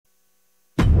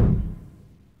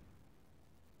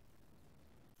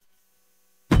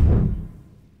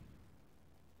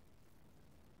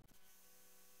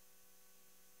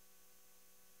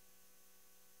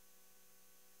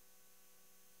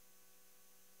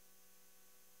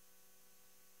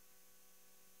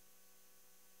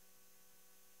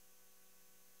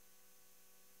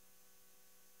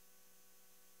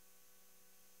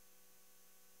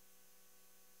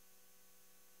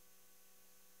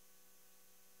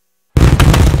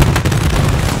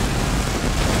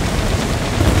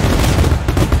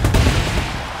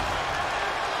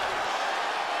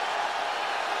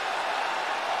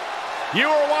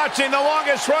watching the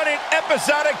longest-running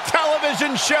episodic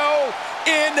television show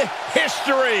in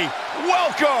history.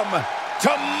 Welcome to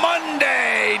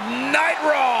Monday Night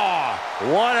Raw.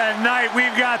 What a night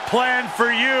we've got planned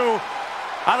for you.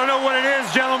 I don't know what it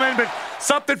is, gentlemen, but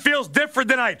something feels different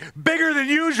tonight. Bigger than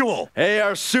usual. Hey,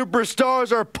 our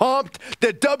superstars are pumped.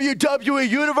 The WWE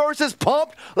Universe is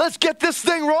pumped. Let's get this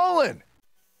thing rolling.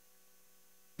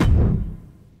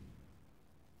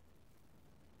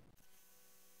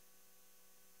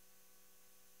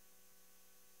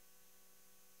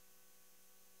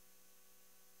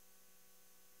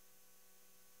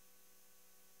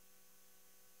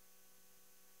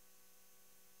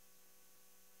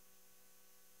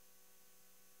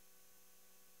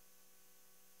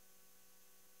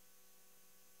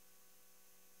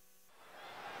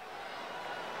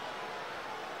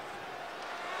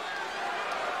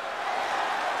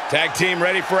 Tag team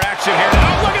ready for action here.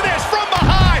 Oh, look at this from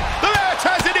behind. The match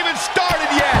hasn't even started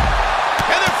yet.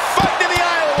 And they're fighting in the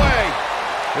aisle away.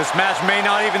 This match may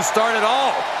not even start at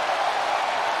all.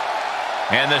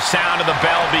 And the sound of the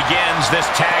bell begins this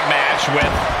tag match with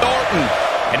Orton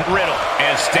and Riddle.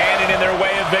 And standing in their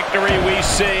way of victory, we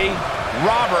see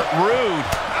Robert Roode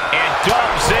and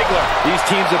Dolph Ziggler. These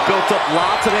teams have built up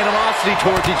lots of animosity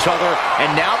towards each other,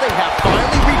 and now they have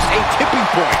finally reached a tipping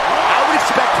point. I would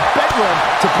expect Bedlam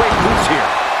to break loose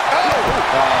here.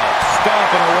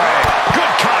 Stomping away.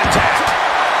 Good contact.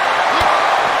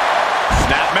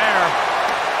 Snapmare.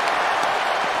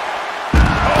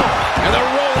 Oh, and the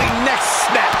rolling neck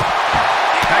snap.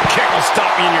 That kick will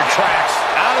stop you in your tracks.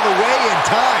 Out of the way in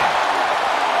time.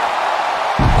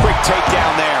 Quick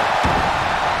takedown there.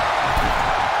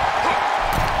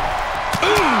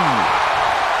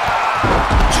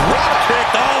 Drop kick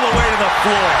all the way to the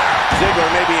floor. Ziggler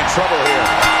may be in trouble here.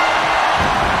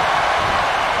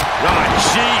 Oh,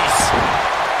 jeez.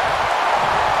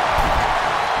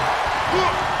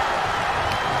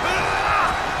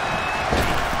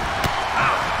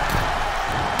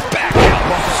 Back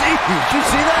elbow. Did you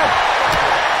see that?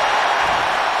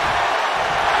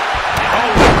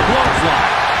 Oh,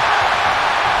 clothesline.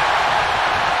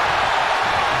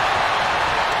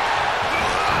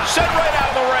 Sent right out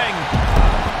of the ring.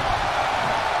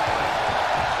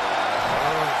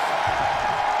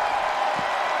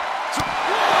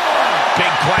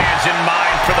 Big plans in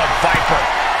mind for the Viper.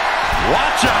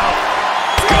 Watch out.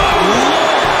 Good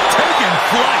Lord. Taking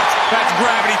flight. That's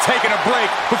gravity taking a break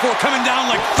before coming down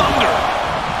like thunder.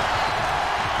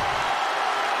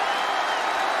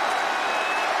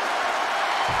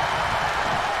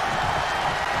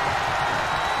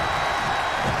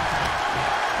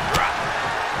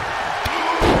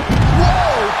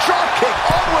 Whoa, drop kick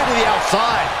all the way to the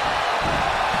outside.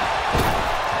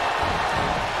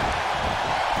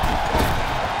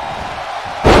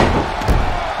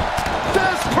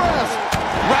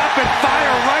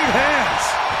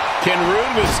 Can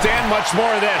Roode withstand much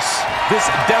more of this? This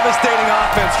devastating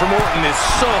offense from Orton is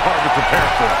so hard to prepare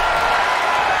for.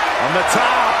 On the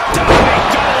top. Diving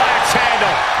double axe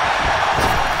handle.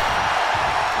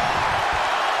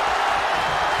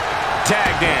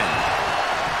 Tagged in.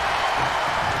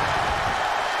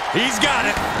 He's got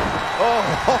it.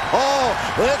 Oh,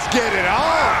 let's get it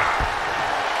on.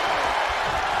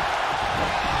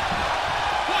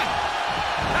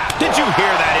 Did you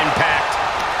hear that impact?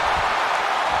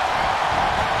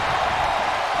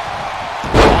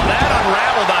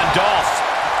 Unraveled on Dolph.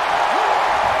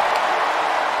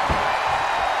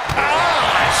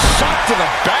 Shot to the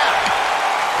back.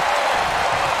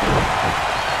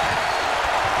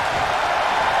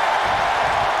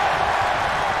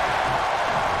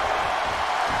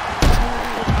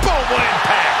 Boom, what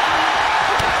impact.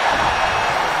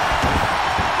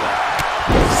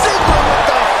 Ziggler with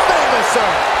the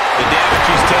finisher. The damage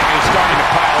he's taking is starting to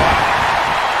pile up.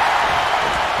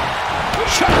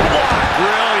 Shot block.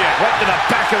 Brilliant. Right to the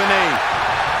back of the knee.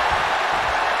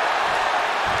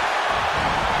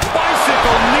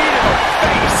 Bicycle knee to the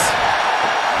face.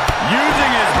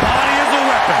 Using his body as a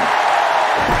weapon.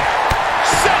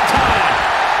 Senton.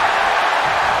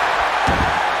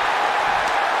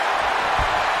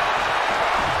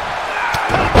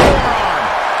 Forearm.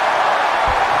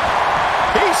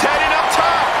 He's heading up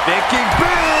top. Thinking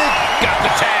big. Got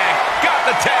the tag. Got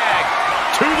the tag.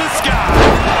 To the sky.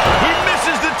 He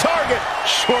misses the target.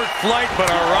 Short flight, but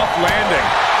a rough landing.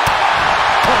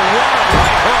 Oh, what a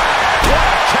right hook. What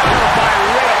a counter by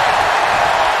Riddle.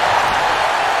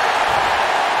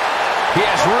 He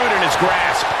has Roode in his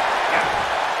grasp.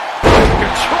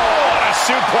 Control on a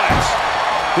suplex.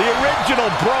 The original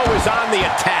Bro is on the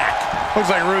attack. Looks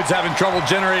like Roode's having trouble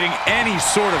generating any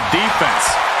sort of defense.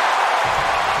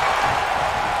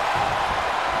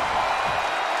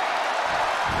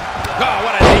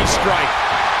 strike.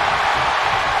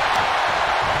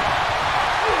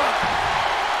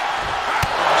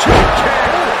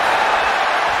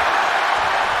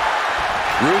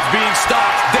 Rude's being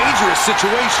stopped. Dangerous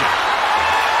situation.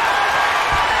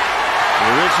 The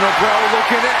original bro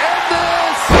looking to end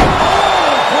this.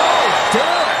 Oh, bro,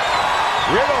 dead.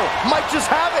 Riddle might just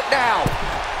have it now.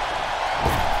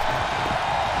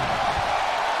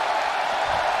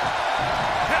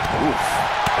 Oof.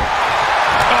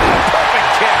 Oh, perfect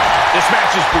kick. This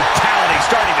match's brutality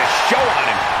starting to show on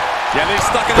him. Yeah, they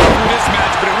stuck it out through this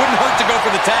match, but it wouldn't hurt to go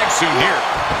for the tag soon here.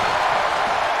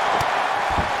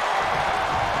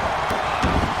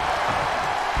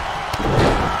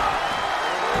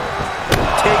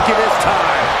 Taking his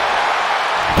time.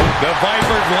 The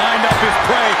Viper's lined up his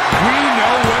prey. We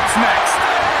know what's next.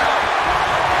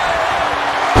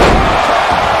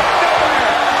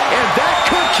 And that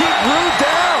could keep Rude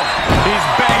down. He's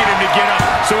begging him to get up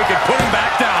so he can put him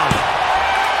back down.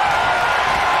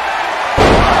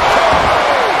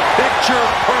 Picture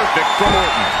perfect from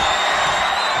Orton.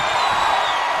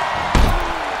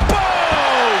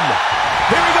 Boom!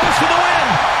 Here he goes for the win.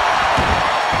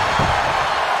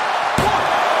 1,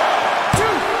 2,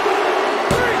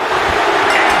 3.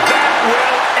 And that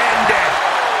will end it.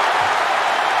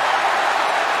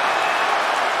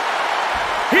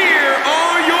 Here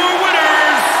are your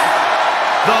winners,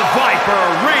 the Viper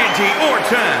Randy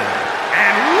Orton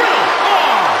and Riddle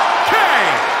R.K.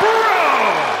 Bro.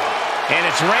 And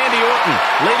it's Randy Orton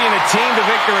leading the team to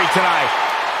victory tonight.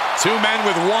 Two men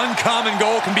with one common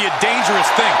goal can be a dangerous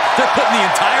thing. They're putting the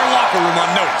entire locker room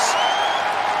on notice.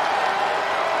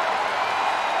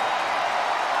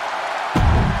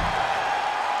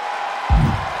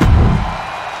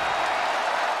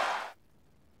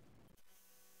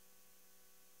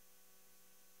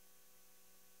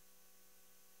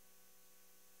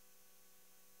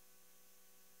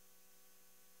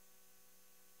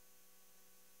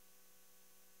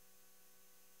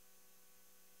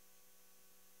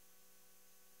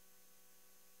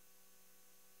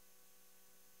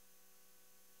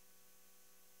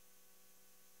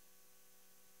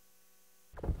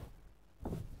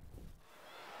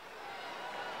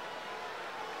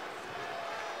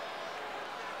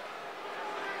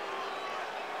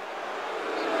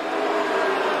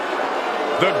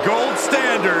 The gold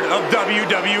standard of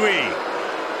WWE.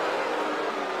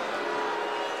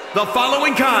 The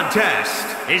following contest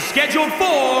is scheduled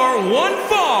for one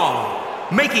fall.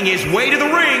 Making his way to the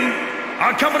ring,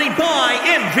 accompanied by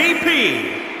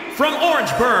MVP from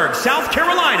Orangeburg, South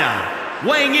Carolina,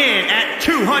 weighing in at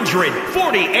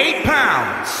 248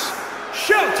 pounds,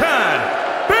 Shelton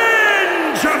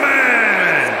Benjamin.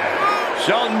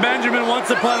 Shelton Benjamin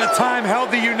once upon a time held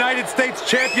the United States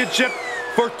Championship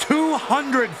for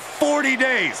 240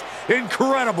 days.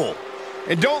 Incredible.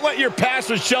 And don't let your past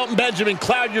with Shelton Benjamin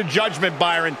cloud your judgment,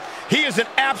 Byron. He is an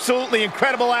absolutely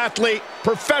incredible athlete,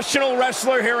 professional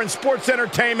wrestler here in sports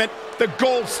entertainment, the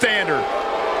gold standard.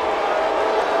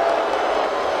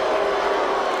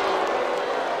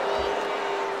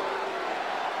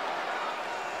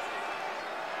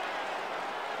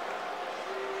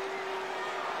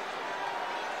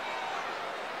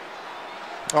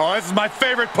 Oh, this is my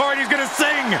favorite part. He's gonna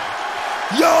sing.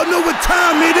 Y'all know what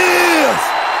time it is.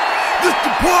 This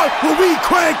the part where we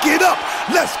crank it up.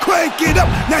 Let's crank it up.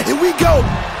 Now here we go.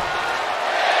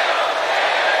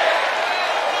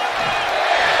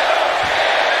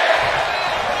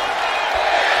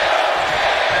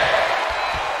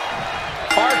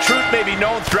 R-Truth may be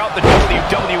known throughout the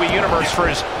WWE Universe for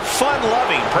his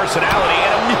fun-loving personality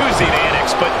and amusing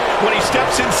antics, but when he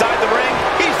steps inside the ring,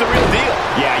 he's the real deal.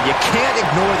 Yeah, you can't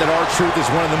ignore that R-Truth is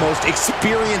one of the most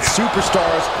experienced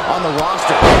superstars on the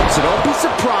roster. So don't be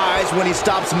surprised when he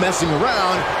stops messing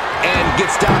around and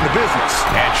gets down to business.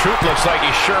 And Truth looks like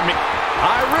he's sure...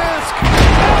 High risk.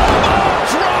 Oh,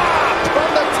 drop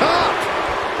from the top.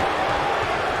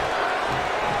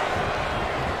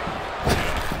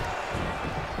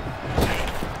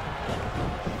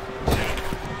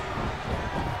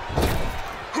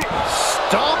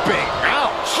 Stomping.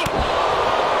 Ouch.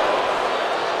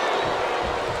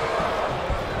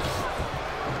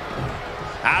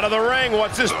 Out of the ring,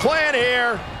 what's his plan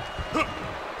here?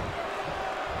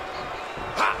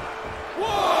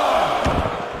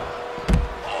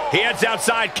 He heads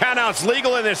outside. Countouts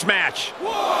legal in this match.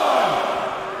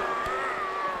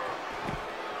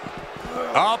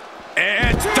 Up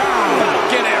and down.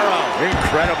 Falcon arrow.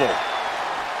 Incredible.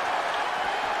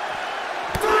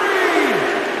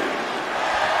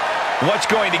 What's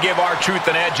going to give R-Truth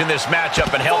an edge in this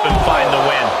matchup and help him find the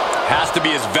win? Has to be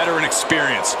his veteran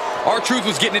experience. R-Truth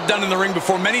was getting it done in the ring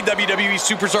before many WWE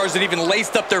superstars had even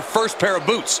laced up their first pair of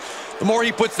boots. The more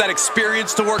he puts that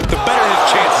experience to work, the better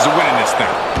his chances of winning this thing.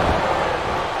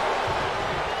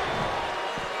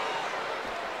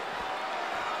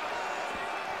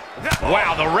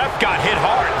 Wow, the ref got hit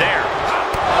hard there.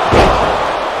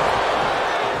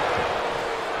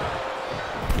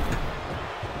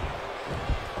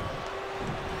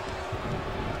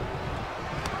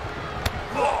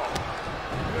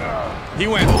 He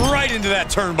went right into that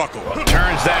turnbuckle.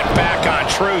 Turns that back on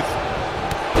Truth.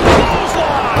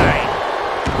 Clothesline!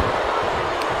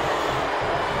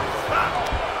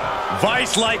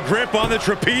 Vice-like grip on the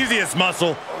trapezius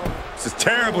muscle. This is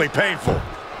terribly painful.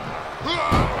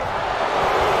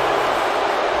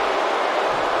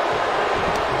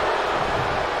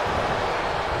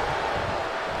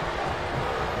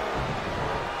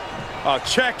 Oh,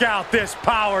 check out this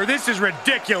power. This is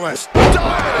ridiculous.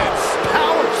 Dominance!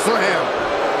 Power slam!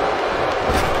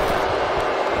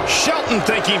 Shelton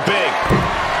thinking big.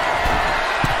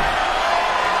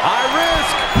 High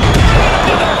risk!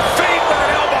 To their feet with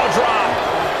an elbow drop.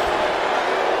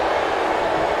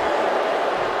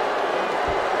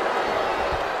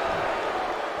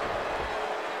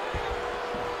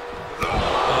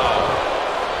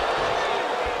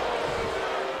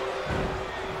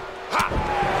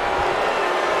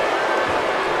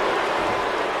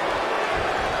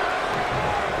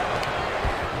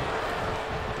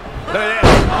 Look at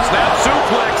this. Snap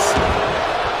suplex.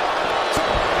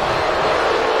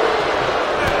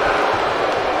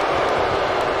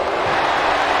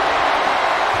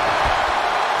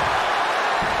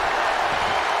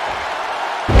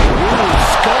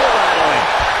 Skull rattling.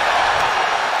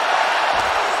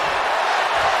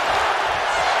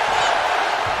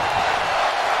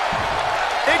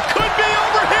 It could be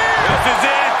over here. This is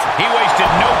it. He wasted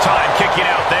no time kicking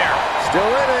out there. Still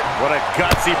in it. What a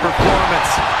gutsy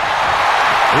performance.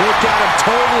 Look at him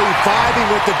totally vibing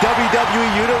with the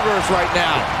WWE Universe right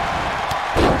now.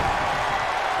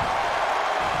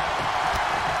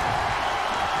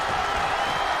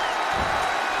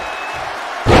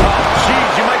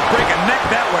 Jeez, you might break a neck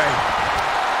that way.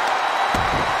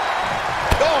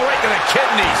 Oh, right to the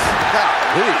kidneys.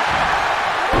 Golly.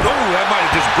 Oh, that might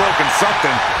have just broken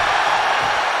something.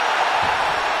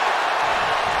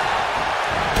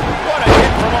 What a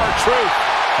hit from R-Truth.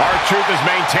 R-Truth is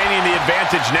maintaining the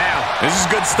advantage now. This is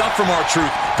good stuff from R-Truth,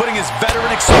 putting his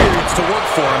veteran experience to work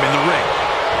for him in the ring.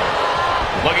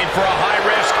 Looking for a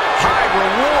high-risk,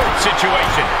 high-reward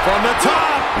situation. From the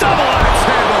top, double axe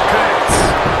handle connects.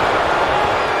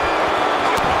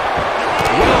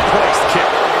 Well-placed kick.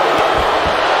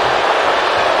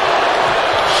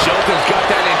 Shelton's got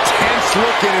that intense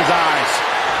look in his eyes.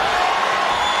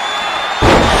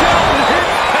 Shelton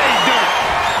hits pay dirt.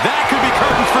 That could be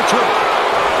curtains for Truth.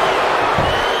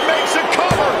 Makes a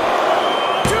cover.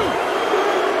 2, 3.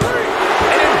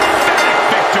 An emphatic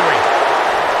victory.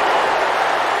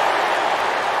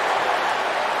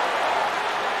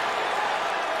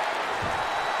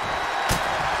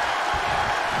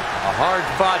 A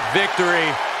hard-fought victory.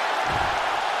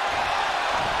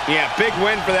 Yeah, big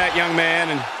win for that young man.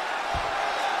 And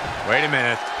Wait a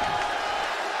minute.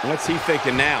 what's he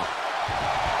thinking now?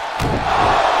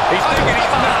 He's thinking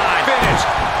he's not finished.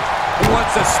 He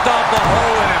wants to stomp a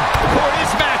hole in him. Boy,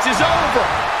 this match is over.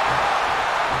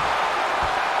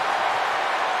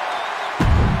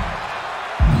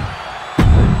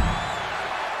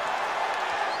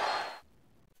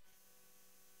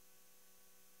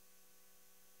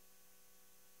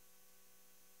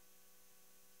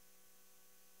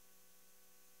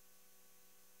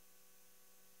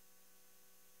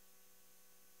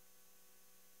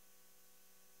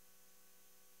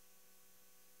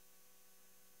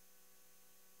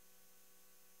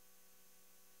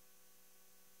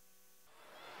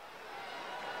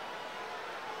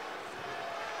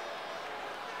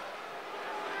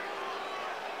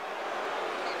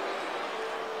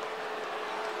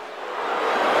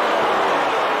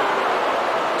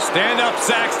 Stand up,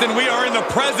 Saxton. We are in the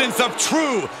presence of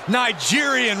true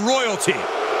Nigerian royalty.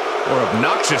 Or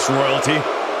obnoxious royalty.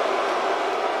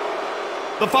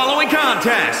 The following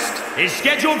contest is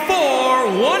scheduled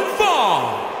for one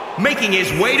fall. Making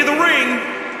his way to the ring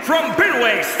from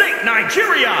Benue State,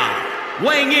 Nigeria,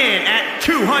 weighing in at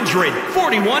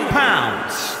 241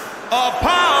 pounds,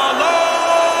 Apollo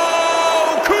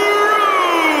Crews!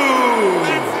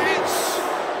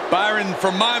 Byron,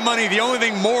 for my money, the only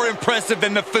thing more impressive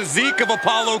than the physique of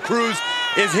Apollo Crews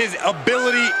is his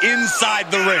ability inside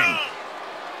the ring.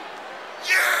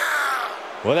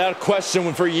 Without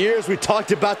question, for years we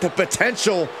talked about the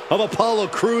potential of Apollo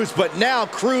Crews, but now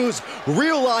Crews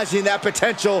realizing that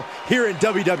potential here in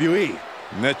WWE.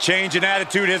 And the change in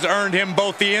attitude has earned him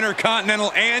both the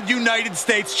Intercontinental and United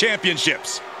States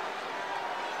Championships.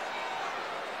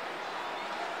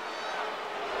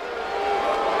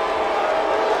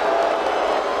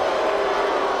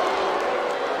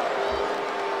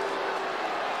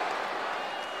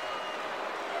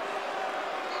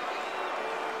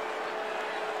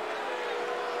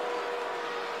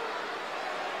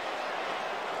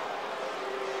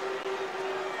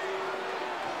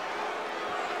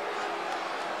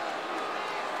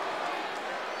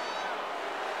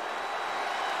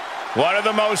 One of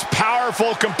the most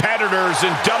powerful competitors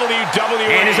in WWE.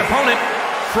 And his opponent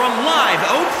from Live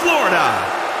Oak, Florida,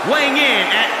 weighing in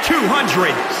at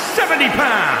 270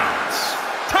 pounds,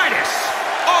 Titus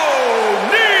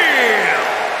O'Neil.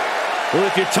 Well,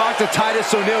 if you talk to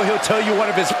Titus O'Neil, he'll tell you one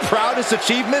of his proudest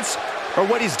achievements or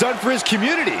what he's done for his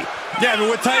community. Yeah, but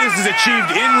what Titus has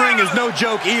achieved in-ring is no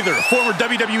joke either. Former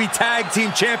WWE Tag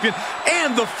Team Champion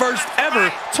and the first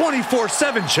ever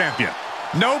 24/7 champion.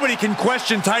 Nobody can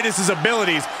question Titus's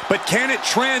abilities, but can it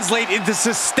translate into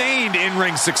sustained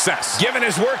in-ring success? Given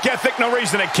his work ethic, no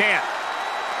reason it can't.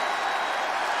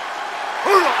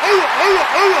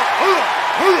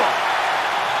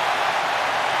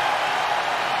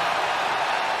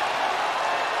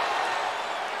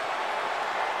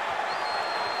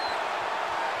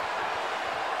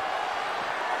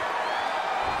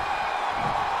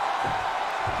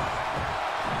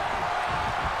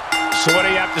 So what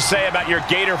do you have to say about your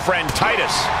Gator friend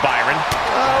Titus, Byron?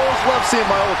 I always love seeing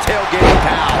my old tailgating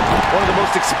pal. One of the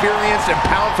most experienced and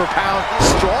pound-for-pound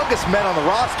strongest men on the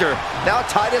roster. Now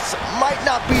Titus might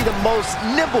not be the most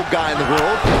nimble guy in the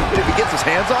world, but if he gets his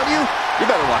hands on you, you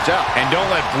better watch out. And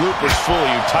don't let bloopers fool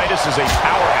you. Titus is a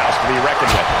powerhouse to be reckoned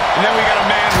with. And then we got a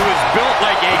man who is built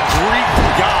like a Greek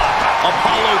god,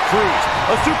 Apollo Crews.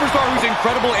 A superstar whose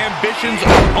incredible ambitions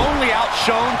are only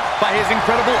outshone by his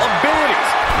incredible abilities.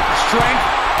 Strength,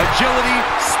 agility,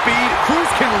 speed.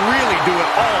 Crews can really do it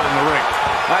all in the ring.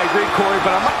 I agree, Corey,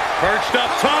 but I'm Perched up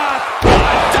top.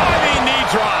 A diving knee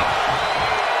drop.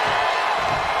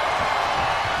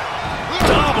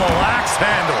 Double axe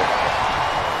handle.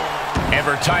 And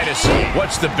for Titus,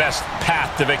 what's the best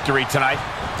path to victory tonight?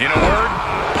 In a word,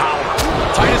 power.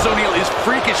 Titus O'Neil is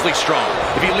freakishly strong.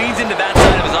 If he leans into that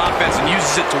side of his offense and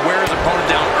uses it to wear his opponent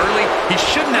down early, he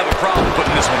shouldn't have a problem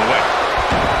putting this one away.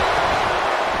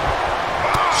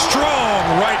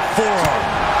 Strong right forearm.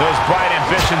 Those bright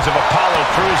ambitions of Apollo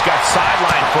Crews got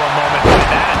sidelined for a moment by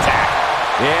that attack.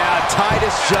 Yeah,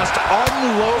 Titus just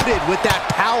unloaded with that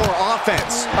power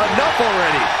offense. Enough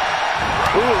already.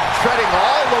 Ooh, treading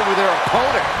all over their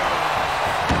opponent.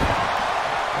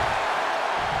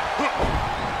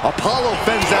 Apollo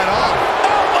fends that off.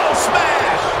 Elbow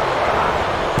smash!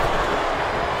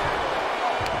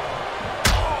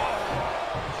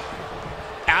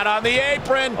 Out on the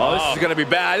apron. Oh, this is going to be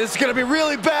bad. This is going to be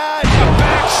really bad. A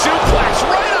back suplex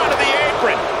right onto the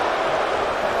apron.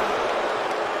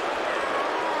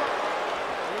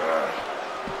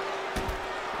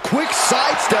 Quick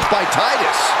sidestep by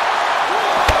Titus.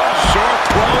 Short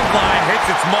clothesline hits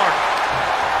its mark.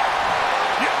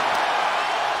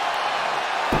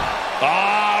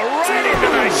 Right into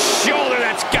the shoulder.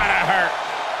 That's gotta hurt.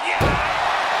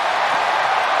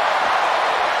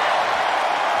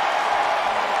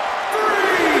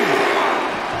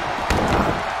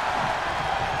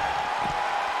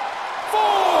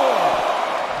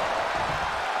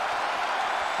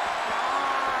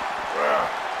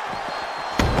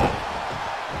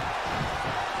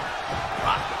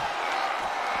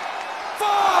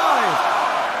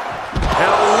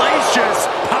 Hellacious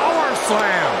power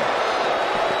slam.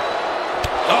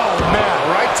 Oh, man,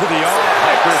 right to the arm.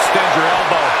 Hyperextend your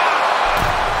elbow.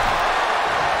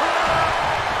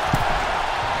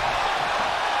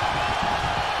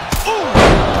 Ooh.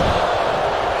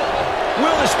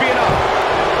 Will this be enough?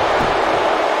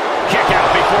 Kick out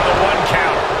before the 1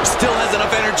 count. Still has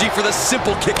enough energy for the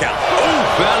simple kick out. Ooh,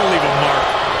 that'll leave a mark.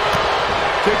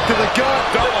 Kick to the gut.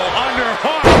 Double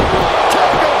underhook.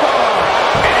 Tiger bar.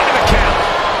 And into the count.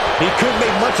 He couldn't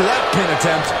make much of that pin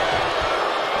attempt.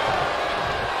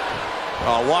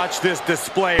 Oh, watch this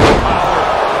display of power.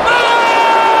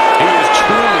 He is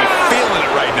truly feeling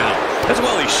it right now. As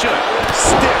well he should.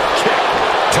 Stiff kick.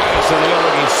 Titus O'Neil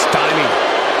looking stymied.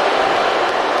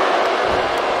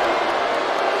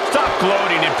 Stop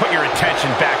gloating and put your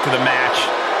attention back to the match.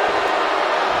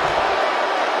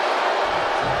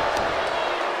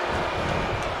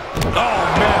 Oh,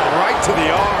 man, right to the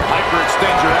arm.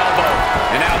 Hyperextend your elbow.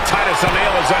 And now Titus Titus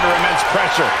O'Neil is under immense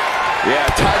pressure. Yeah,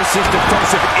 Titus's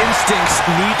defensive instincts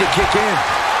need to kick in.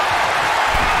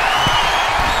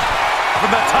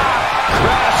 From the top.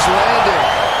 Crash landing.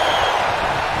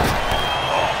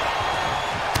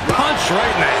 Punch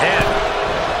right in the head.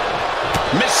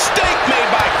 Mistake made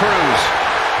by Cruz.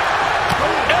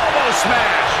 Elbow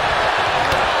smash.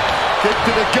 Kick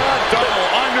to the gut. Double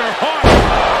underhook.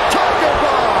 Tiger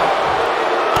bomb.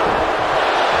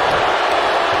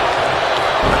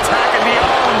 Attacking the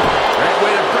arm. Great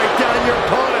way to break down your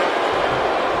opponent.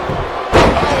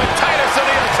 Oh, and Titus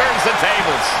O'Neil turns the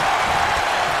tables.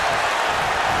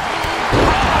 Oh,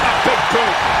 a big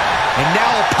boot. And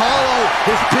now Apollo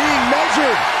is being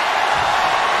measured.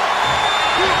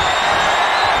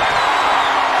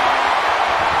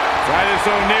 Titus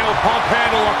O'Neil pump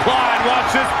handle applied.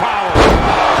 Watch this power. $1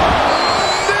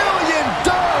 million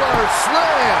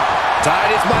slam.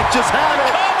 Titus might just have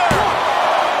it.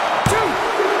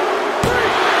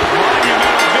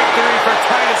 Monumental victory for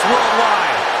Titus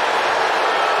worldwide.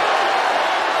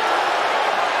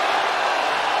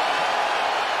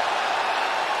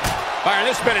 Byron,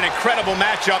 this has been an incredible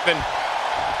matchup and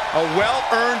a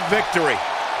well-earned victory.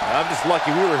 I'm just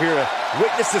lucky we were here to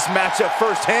witness this matchup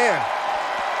firsthand.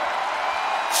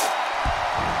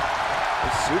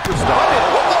 The superstar.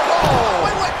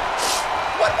 Wait.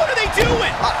 What are they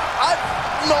doing? I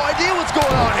have no idea what's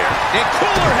going on here. And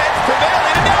cooler heads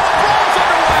prevailing, and now the brawl's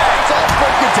underway. It's all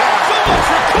broken down. So much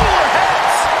for cooler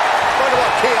heads. Talk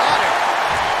about chaotic.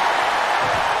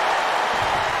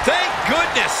 Thank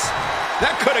goodness.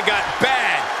 That could have got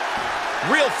bad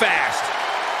real fast.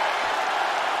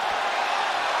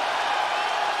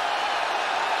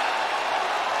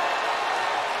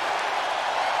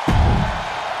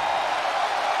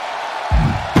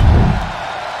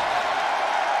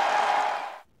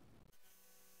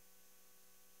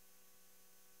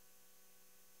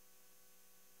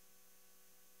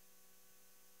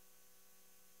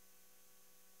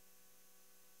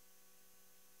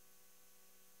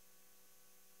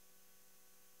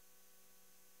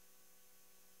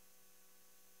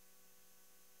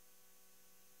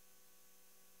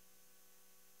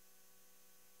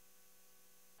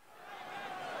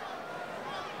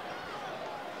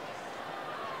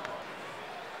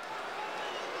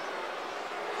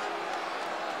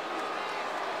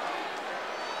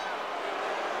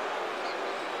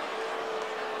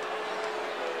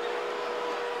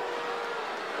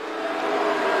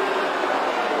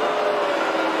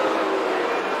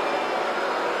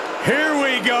 Here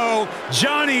we go.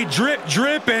 Johnny Drip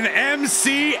Drip and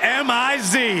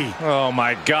MCMIZ. Oh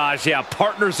my gosh, yeah,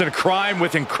 partners in crime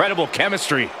with incredible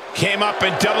chemistry. Came up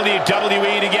in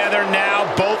WWE together, now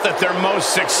both at their most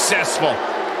successful.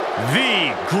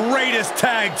 The greatest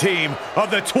tag team of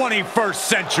the 21st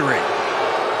century.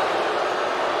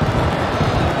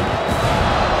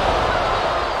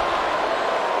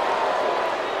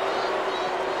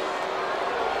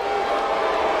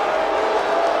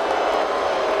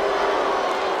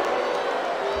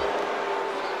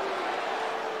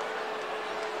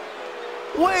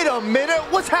 Wait a minute,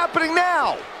 what's happening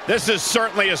now? This is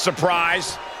certainly a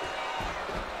surprise.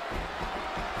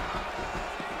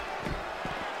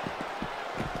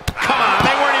 Come on,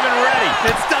 they weren't even ready.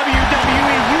 It's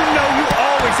WWE. You know you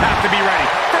always have to be ready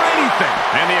for anything.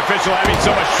 And the official having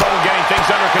so much trouble getting things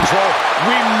under control.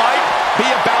 We might be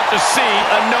about to see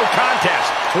a no contest.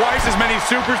 Twice as many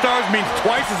superstars means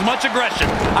twice as much aggression.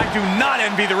 I do not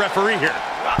envy the referee here.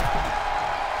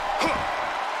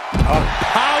 A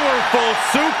powerful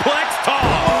suplex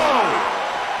toss.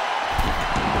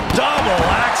 Double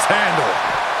axe handle.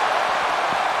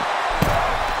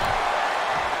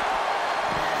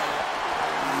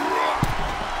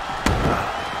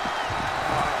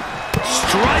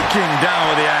 Striking down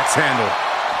with the axe handle.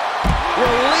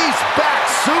 Release back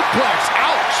suplex,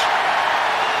 ouch.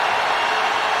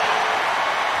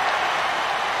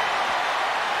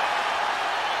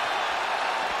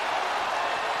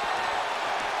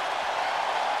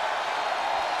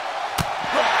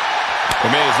 The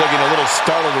man is looking a little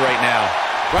startled right now.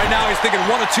 Right now, he's thinking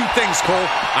one of two things, Cole.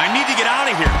 I need to get out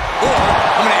of here, or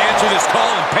I'm going to answer this call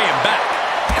and pay him back.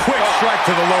 Quick strike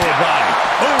to the lower body.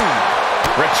 Boom.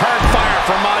 Return fire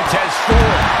from Montez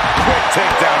Ford. Quick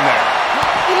takedown there.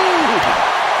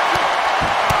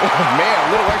 Oh man, a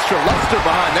little extra luster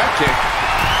behind that kick.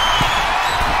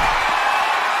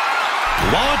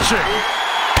 Launching.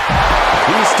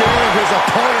 He's staring his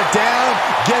opponent down,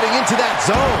 getting into that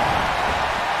zone.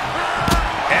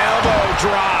 Elbow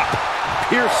drop.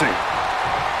 Piercing.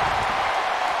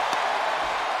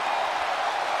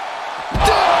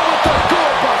 Down with the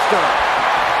goal buster.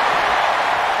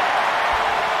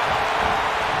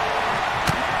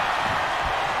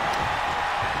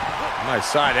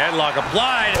 Side headlock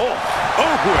applied. Oh,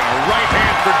 and a right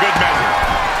hand for good measure.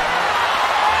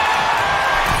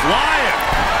 Flying.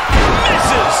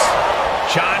 Misses.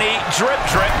 Johnny Drip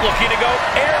looking to go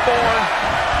airborne.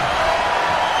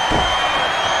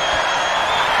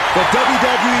 The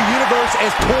WWE Universe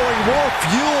is pouring more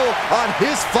fuel on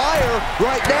his fire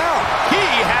right now. He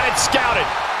had it scouted.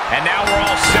 And now we're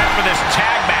all set for this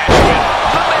tag match with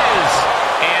The Miz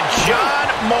and John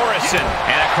Morrison.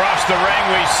 And across the ring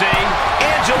we see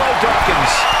Angelo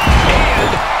Dawkins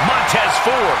and Montez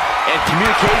Ford. And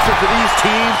communication for these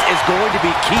teams is going to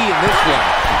be key in this one.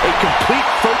 A complete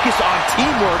focus on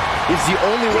teamwork is the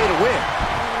only way to win.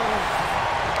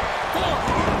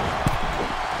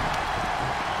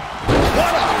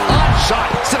 What a hot shot.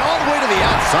 Sent all the way to the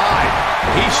outside.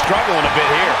 He's struggling a bit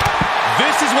here.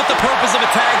 This is what the purpose of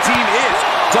a tag team is.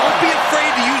 Don't be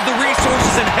afraid to use the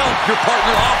resources and help your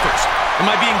partner offers. Am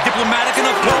I being diplomatic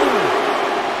enough, Cole?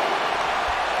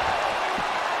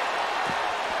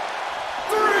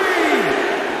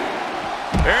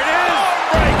 There it is.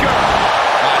 Breaker.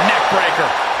 Neck breaker.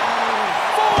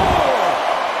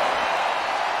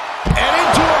 4. And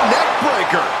into a neck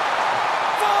breaker.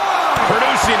 5.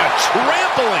 Producing a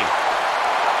trampling.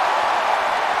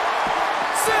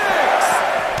 6.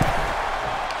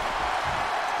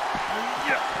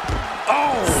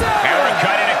 Oh. And we're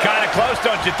cutting it kind of close,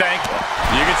 don't you think?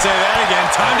 You could say that again.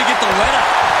 Time to get the let up.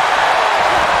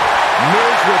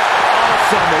 Miz with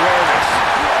awesome awareness.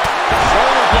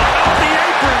 Shoulder block off the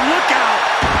apron. Look out.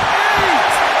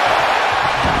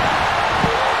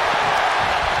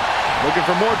 8. Looking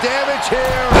for more damage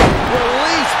here.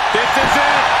 Release. This is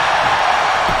it.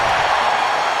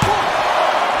 1,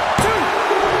 2,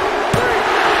 3.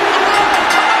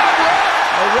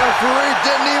 The referee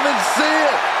didn't even see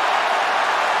it.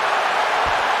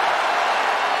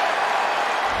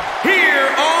 Here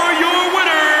are your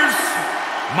winners,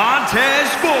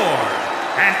 Montez Ford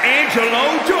and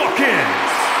Angelo Dawkins,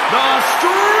 the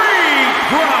Street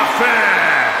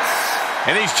Profits.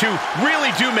 And these two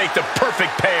really do make the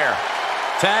perfect pair.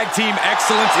 Tag team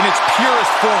excellence in its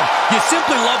purest form. You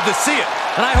simply love to see it.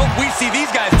 And I hope we see these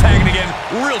guys tagging again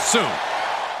real soon.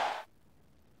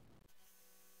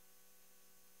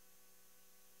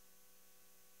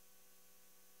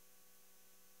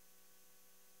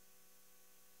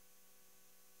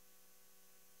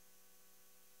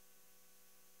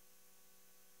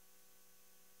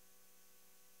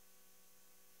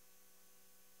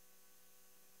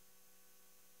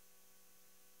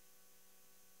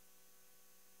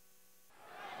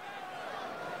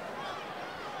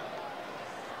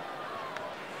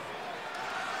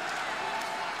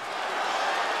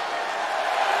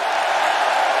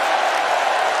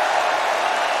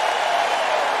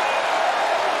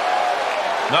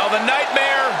 No, the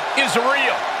nightmare is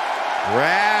real.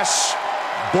 Rash,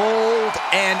 bold,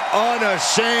 and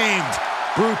unashamed.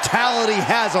 Brutality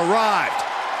has arrived.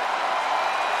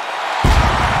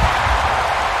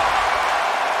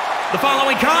 The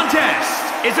following contest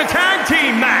is a tag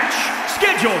team match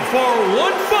scheduled for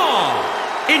one fall.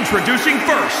 Introducing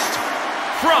first,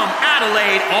 from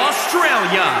Adelaide,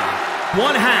 Australia,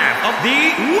 one half of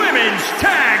the Women's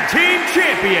Tag Team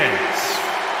Champions,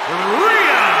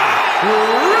 Rhea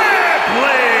Ripley.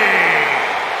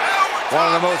 One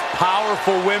of the most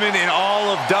powerful women in all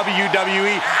of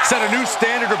WWE, set a new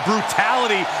standard of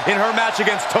brutality in her match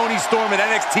against Toni Storm at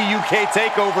NXT UK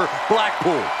TakeOver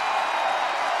Blackpool.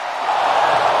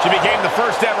 She became the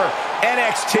first ever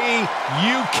NXT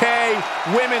UK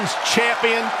Women's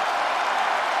Champion.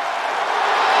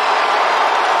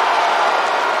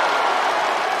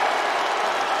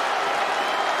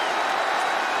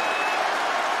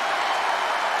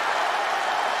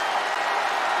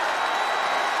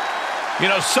 You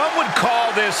know, some would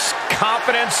call this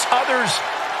confidence, others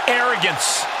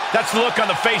arrogance. That's the look on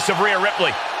the face of Rhea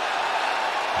Ripley.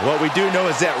 What we do know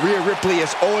is that Rhea Ripley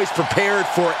is always prepared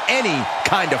for any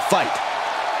kind of fight.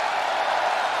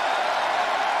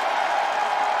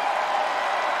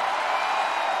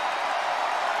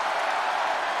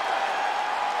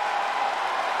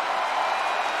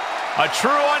 A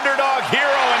true underdog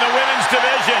hero in the women's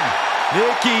division.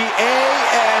 Nikki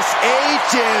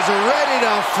A.S.H. is ready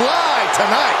to fly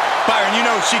tonight. Byron, you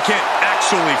know she can't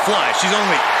actually fly. She's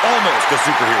only almost a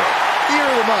superhero.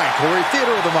 Theater of the mind, Corey.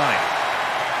 Theater of the mind.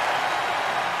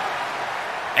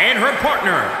 And her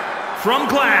partner,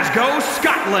 from Glasgow,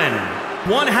 Scotland,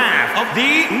 one half of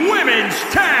the Women's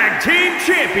Tag Team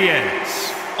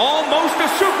Champions, almost a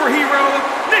superhero,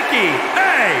 Nikki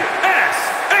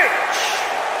A.S.H.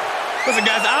 Listen,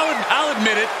 guys, I'll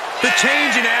admit it. The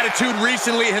change in attitude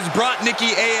recently has brought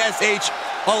Nikki A.S.H.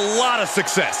 a lot of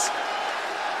success.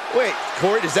 Wait,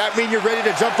 Corey, does that mean you're ready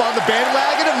to jump on the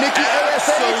bandwagon of Nikki ASH?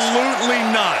 Absolutely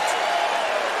not.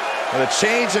 Well, the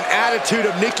change in attitude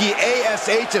of Nikki ASH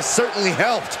has certainly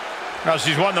helped. Well,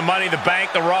 she's won the Money in the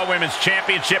Bank, the Raw Women's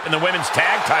Championship, and the Women's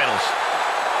Tag titles.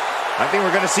 I think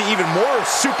we're going to see even more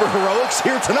super heroics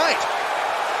here tonight.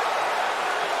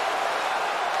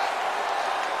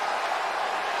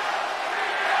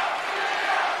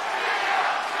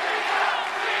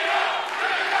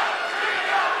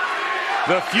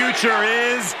 The future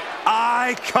is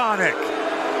iconic.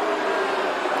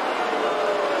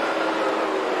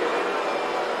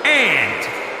 And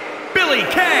Billie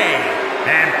Kay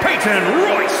and Peyton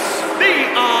Royce,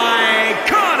 the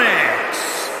Iconics.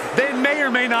 They may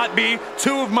or may not be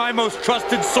two of my most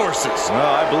trusted sources.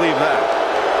 Well, I believe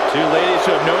that. Two ladies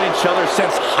who have known each other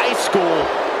since high school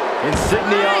in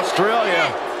Sydney,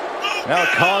 Australia. Now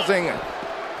causing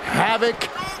havoc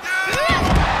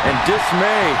and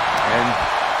dismay. And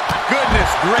goodness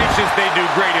gracious, they do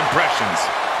great impressions.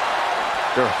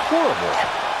 They're horrible.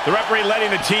 The referee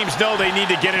letting the teams know they need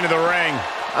to get into the ring.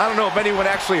 I don't know if anyone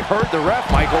actually heard the ref,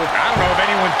 Michael. I don't know if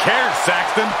anyone cares,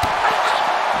 Saxton.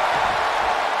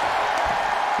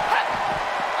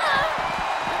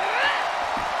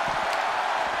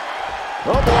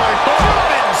 Oh, boy.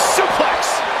 German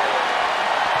suplex.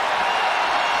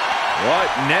 What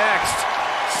next?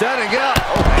 Setting up.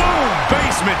 Oh, boom!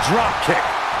 Basement drop kick.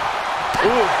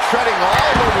 Ooh, treading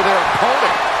all over their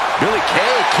opponent. Billie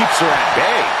Kay keeps her at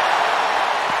bay.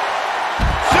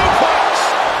 Suplex.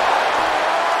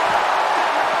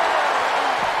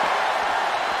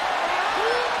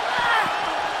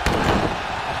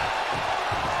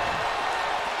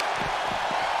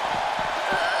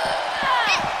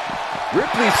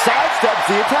 Ripley sidesteps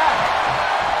the attack.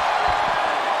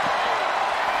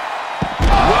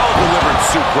 Well-delivered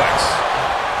suplex.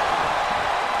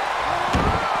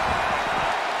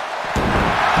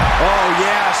 Oh,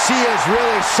 yeah, she is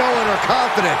really showing her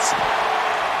confidence.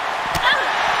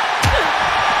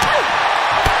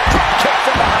 Kick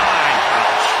from behind.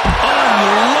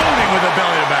 Unloading with a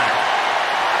belly to back.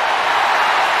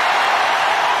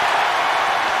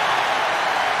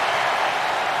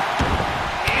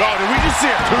 Oh, did we just see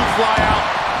a tooth fly out?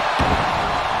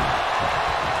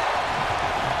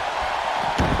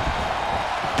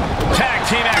 Tag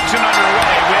team action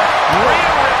underway with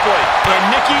Rhea Ripley and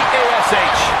Nikki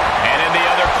ASH. And in the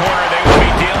other corner, they will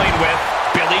be dealing with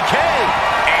Billie Kay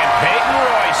and Peyton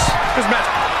Royce. This match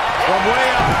from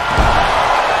way up.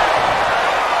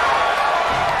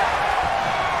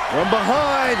 From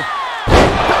behind.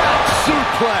 Back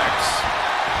suplex.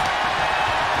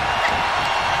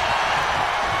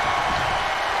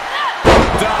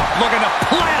 Looking to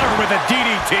platter with a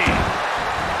DDT.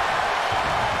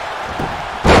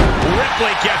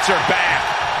 Ripley gets her back.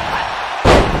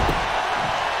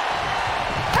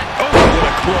 Oh, what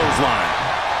a clothesline.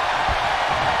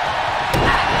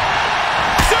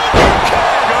 Super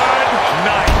kick. Good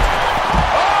night.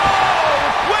 Oh,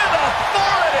 with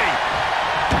authority.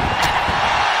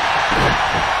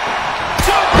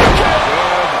 Super kick.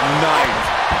 Good night.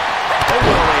 A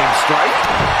well-aimed strike.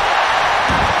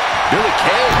 Billie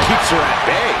Kay keeps her at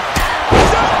bay.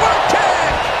 Super kick.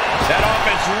 That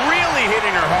offense really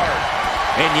hitting her hard.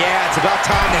 And yeah, it's about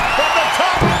time to... From the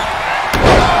top.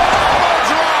 Elbow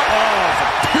drop. Oh, it's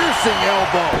a piercing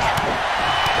elbow.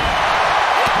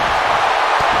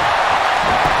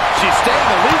 She's staying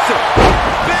elusive.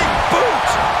 Big boot.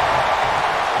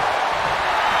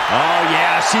 Oh,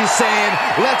 yeah, she's saying,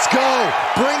 let's go.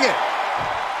 Bring it.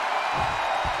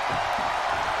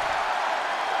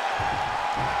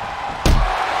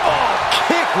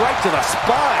 Right to the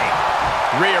spine.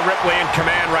 Rhea Ripley in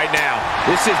command right now.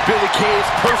 This is Billie Kay's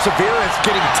perseverance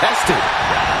getting tested.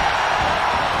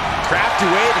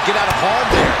 Crafty way to get out of harm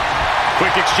there.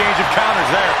 Quick exchange of counters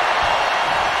there.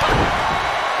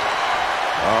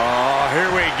 Oh,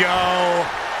 here we go.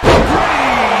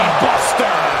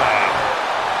 Buster.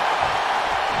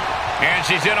 And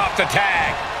she's in off the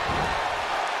tag.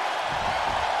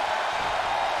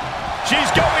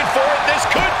 She's going for it. This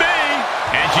could be.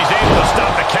 And she's able to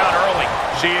stop the count early.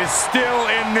 She is still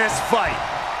in this fight.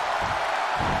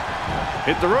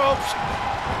 Hit the ropes.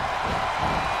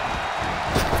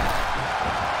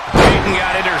 Peyton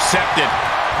got intercepted.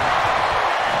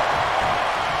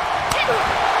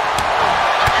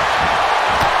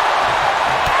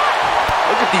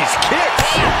 Look at these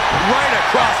kicks. Right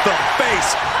across the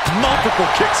face. Multiple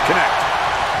kicks connect.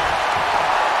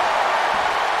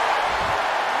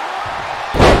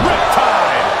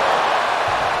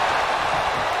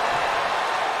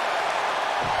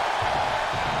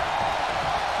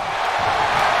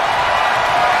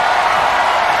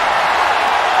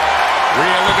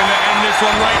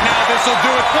 one right now. This will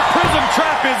do it. The prism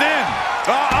trap is in.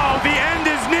 Uh-oh, the end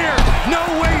is near. No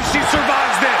way she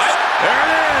survives this. There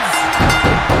it is.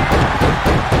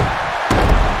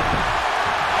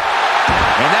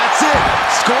 And that's it.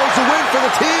 Scores the win for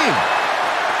the team.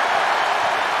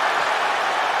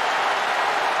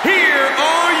 Here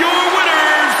are your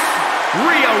winners,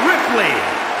 Rhea Ripley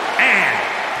and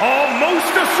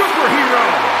almost a superhero,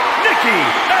 Nikki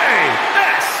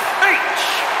A.S.H.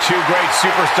 Two great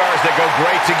superstars that go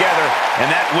great together, and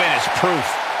that win is proof.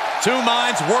 Two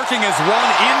minds working as one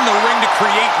in the ring to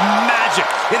create magic.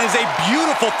 It is a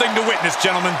beautiful thing to witness,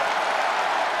 gentlemen.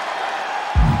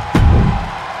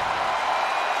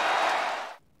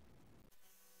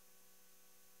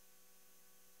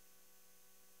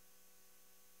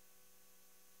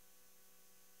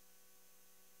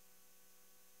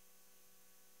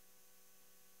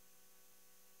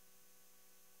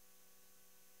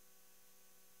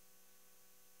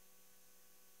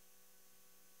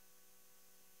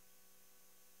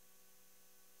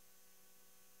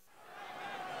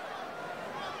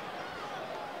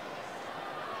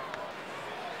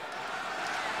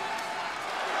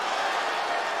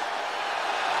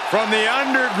 From the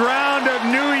underground of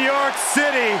New York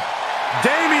City,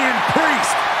 Damian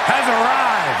Priest has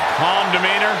arrived. Calm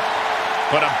demeanor,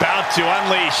 but about to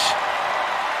unleash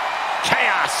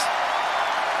chaos.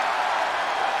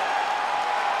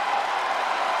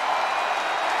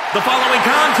 The following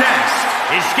contest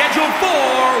is scheduled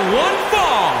for one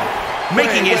fall.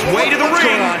 Making his way to the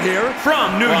ring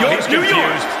from New York, New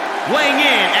York, weighing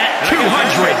in at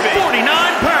 249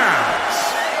 pounds.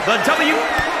 The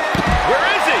Where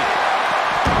is he?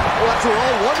 Well, that's what we're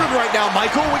all wondering right now,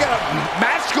 Michael. We got a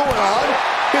match going on.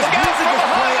 His music is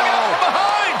playing on.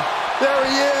 Behind. There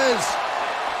he is.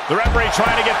 The referee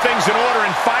trying to get things in order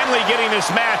and finally getting this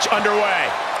match underway.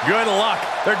 Good luck.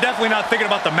 They're definitely not thinking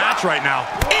about the match right now.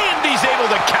 And he's able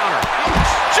to counter.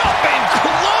 Jumping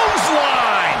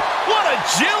clothesline. What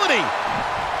agility.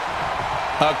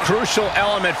 A crucial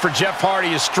element for Jeff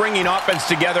Hardy is stringing offense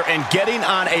together and getting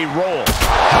on a roll.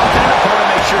 How can an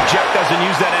opponent make sure Jeff doesn't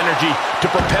use that energy to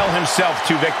propel himself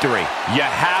to victory? You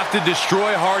have to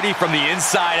destroy Hardy from the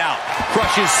inside out.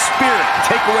 Crush his spirit.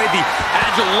 Take away the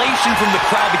adulation from the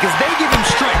crowd because they give him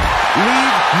strength.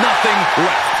 Leave nothing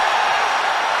left.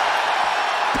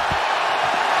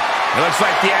 It looks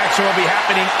like the action will be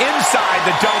happening inside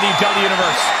the WWE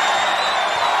Universe.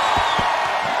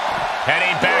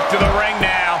 Heading back to the ring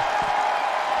now.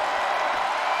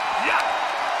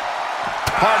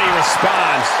 Hardy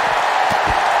responds.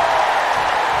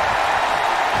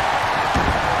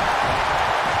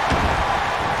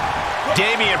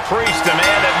 Damian Priest, the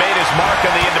man that made his mark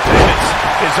on the independents,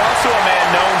 is also a man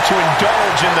known to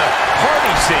indulge in the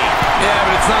party scene. Yeah,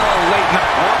 but it's not a late night.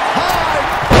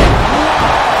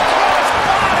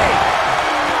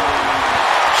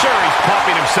 Sure, he's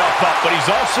pumping himself up, but he's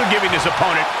also giving his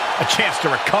opponent a chance to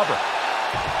recover.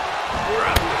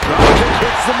 Dropkick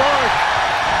hits the mark.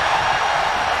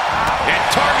 And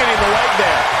targeting the leg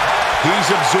there. He's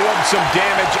absorbed some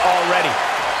damage already.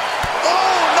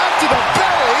 Oh, not to the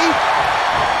belly.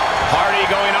 Hardy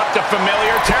going up to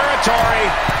familiar territory.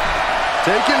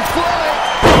 Taking flight.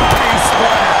 Body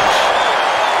splash.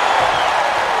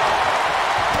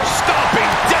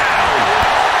 Stomping down.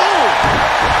 Oh.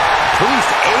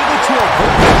 Priest able to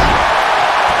avoid that.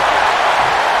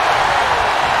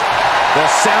 The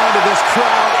sound of this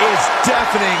crowd is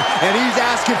deafening, and he's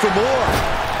asking for more.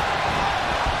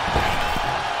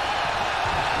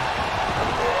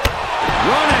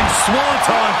 Running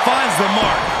Swanton finds the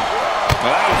mark.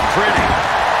 Well, that was pretty.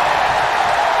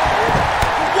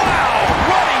 Wow,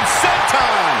 running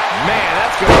senton. Man,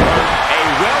 that's going to hurt. A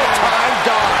well-timed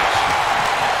dodge.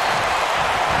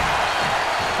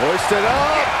 Hoisted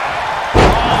up.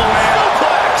 All the way out.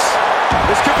 Suplex.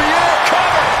 This could be it.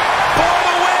 Cover for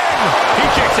the win. He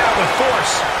kicks out with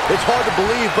force. It's hard to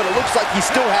believe, but it looks like he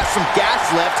still has some gas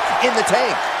left in the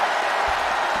tank.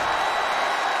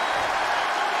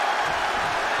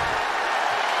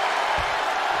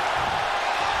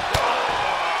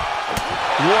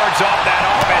 Wards off that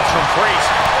offense from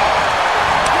Priest.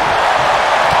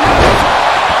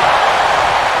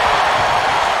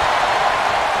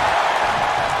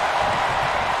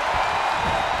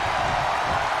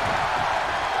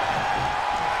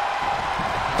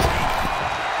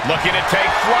 Looking to take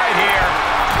flight here.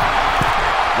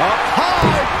 Up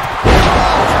high.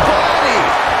 Cross body.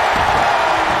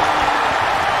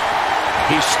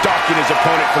 He's stalking his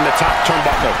opponent from the top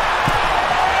turnbuckle.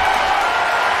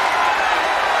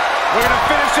 We're going to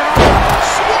finish it off.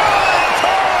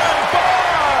 Swanton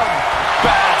bomb.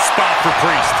 Bad spot for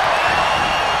Priest.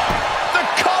 The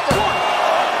cover. 1,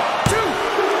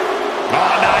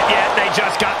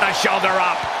 shoulder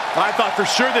up. I thought for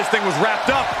sure this thing was wrapped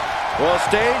up. Well,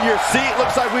 stay in your seat.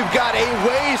 Looks like we've got a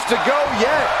ways to go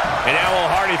yet. And now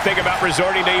will Hardy think about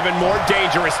resorting to even more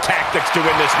dangerous tactics to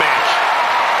win this match.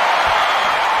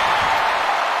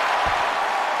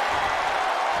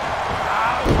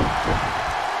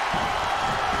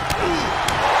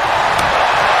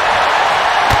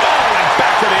 Oh, and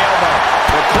back to the elbow.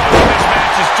 We're close. This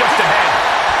match is just ahead.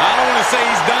 I don't want to say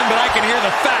he's done, but I can hear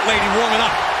the fat lady warming up.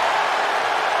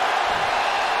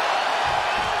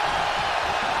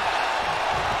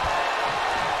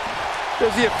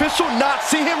 Does the official not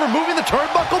see him removing the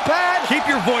turnbuckle pad? Keep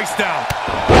your voice down.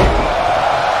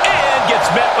 And gets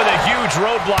met with a huge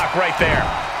roadblock right there.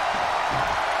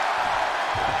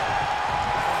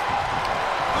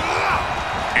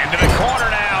 Into the corner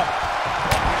now.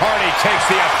 Hardy takes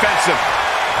the offensive.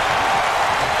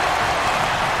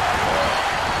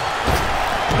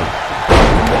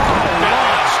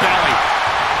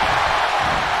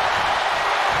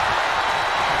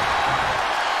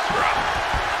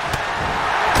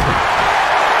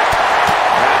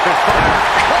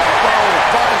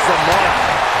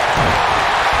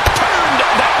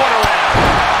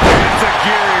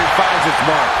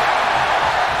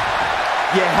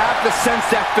 You have to sense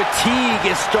that fatigue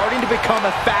is starting to become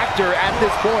a factor at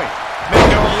this point. Make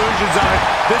no illusions on it.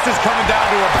 This is coming down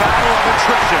to a battle of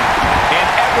attrition. And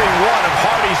every one of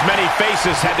Hardy's many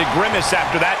faces had to grimace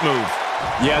after that move.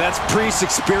 Yeah, that's Priest's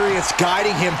experience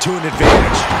guiding him to an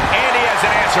advantage. And he has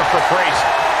an answer for Priest.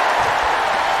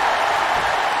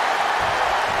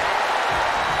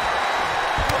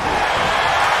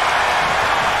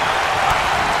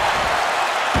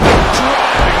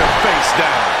 Driving the face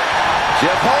down.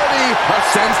 Jeff Hardy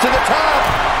ascends to the top.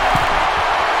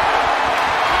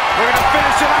 We're going to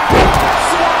finish it out.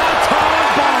 Swanton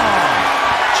bomb.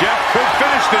 Jeff could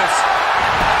finish this.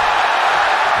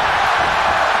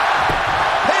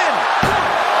 Pin. 1,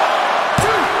 2,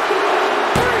 3.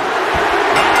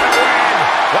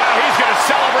 Wow, he's going to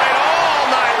celebrate all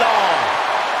night long.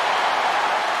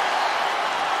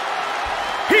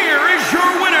 Here is your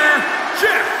winner,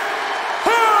 Jeff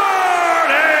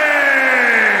Hardy!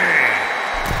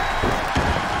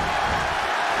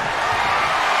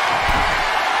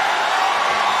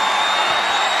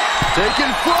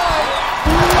 Taking flight.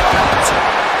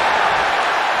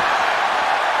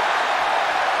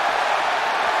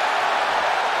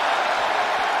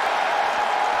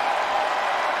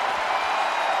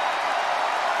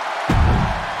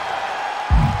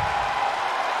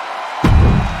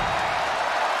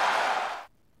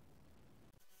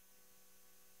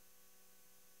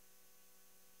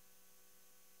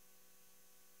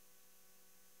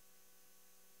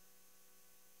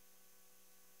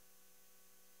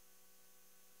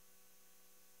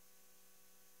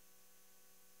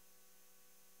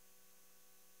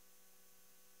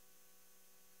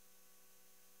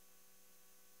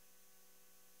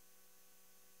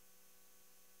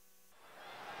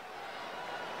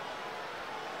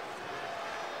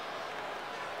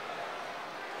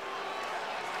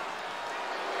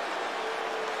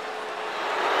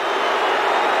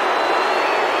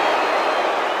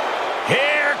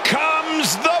 Here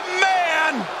comes the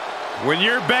man. When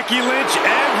you're Becky Lynch,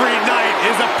 every night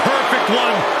is a perfect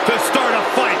one to start a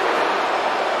fight.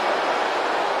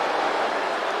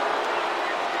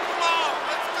 Come on,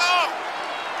 let's go!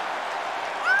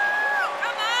 Woo!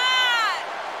 Come on!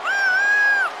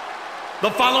 Woo!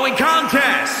 The following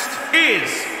contest is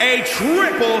a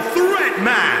triple threat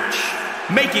match.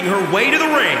 Making her way to the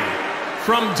ring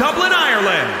from Dublin,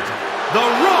 Ireland, the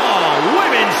Raw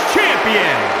Women's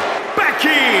Champion, Becky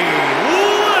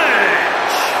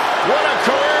Lynch. What a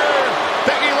career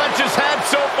Becky Lynch has had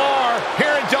so far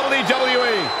here in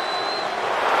WWE.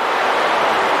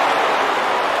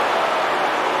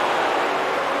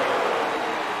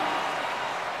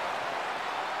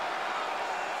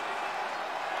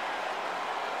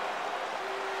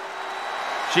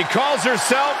 She calls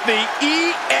herself the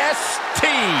EST.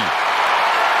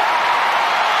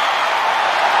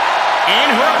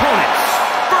 And her opponents,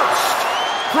 first,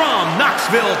 from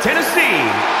Knoxville, Tennessee,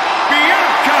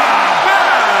 Bianca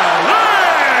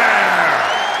Belair.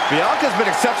 Bianca's been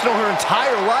exceptional her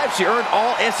entire life. She earned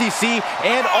all SEC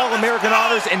and All-American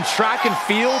honors in track and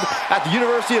field at the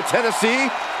University of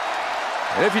Tennessee.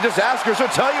 And if you just ask her, she'll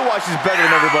tell you why she's better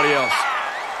than everybody else.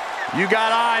 You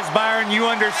got eyes, Byron. You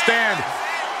understand.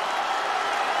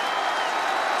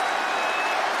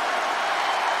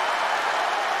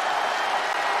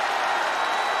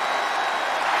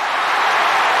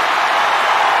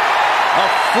 A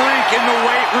freak in the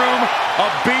weight room, a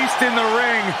beast in the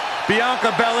ring.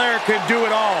 Bianca Belair could do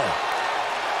it all.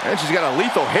 And she's got a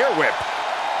lethal hair whip.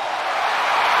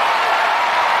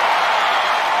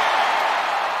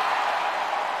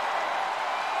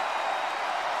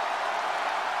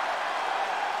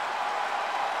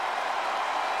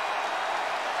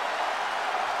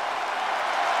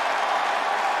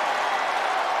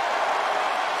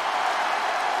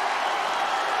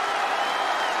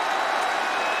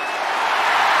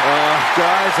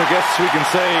 Guys, I guess we can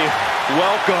say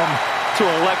welcome to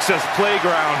Alexa's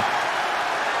playground.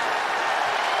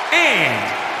 And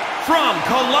from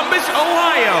Columbus,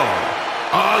 Ohio,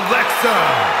 Alexa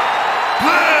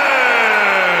Bliss!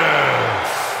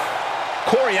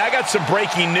 Corey, I got some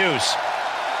breaking news.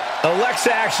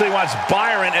 Alexa actually wants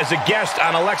Byron as a guest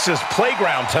on Alexa's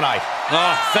playground tonight.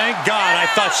 Oh, thank God.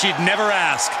 I thought she'd never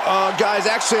ask. Guys,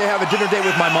 actually, I have a dinner date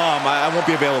with my mom. I won't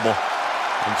be available.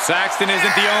 And Saxton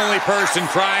isn't the only person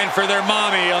crying for their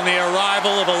mommy on the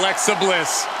arrival of Alexa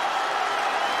Bliss.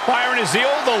 Byron, is the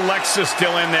old Alexa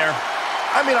still in there?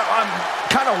 I mean, I'm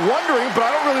kind of wondering, but I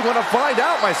don't really want to find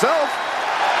out myself.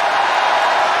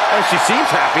 She seems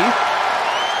happy.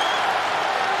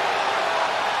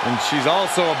 And she's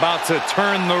also about to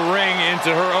turn the ring into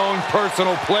her own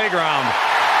personal playground.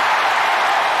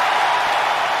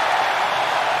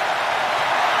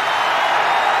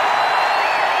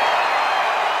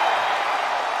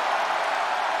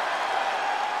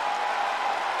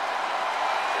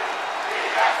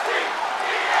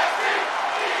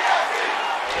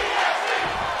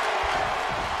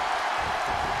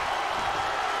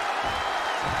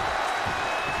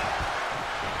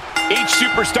 Each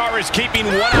superstar is keeping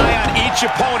one eye on each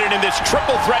opponent in this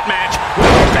triple threat match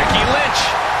with Becky Lynch,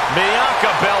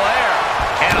 Bianca Belair,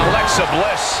 and Alexa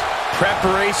Bliss.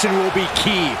 Preparation will be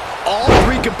key. All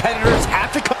three competitors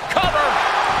have to Cover!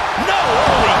 No,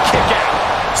 only kick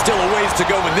out. Still a ways to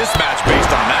go in this match based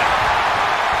on that.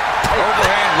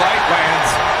 Overhand right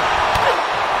lands.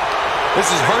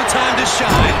 This is her time to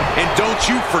shine, and don't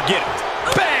you forget it.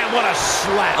 Bam! What a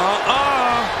slap.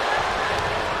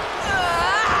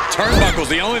 Turnbuckle's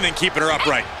the only thing keeping her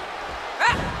upright.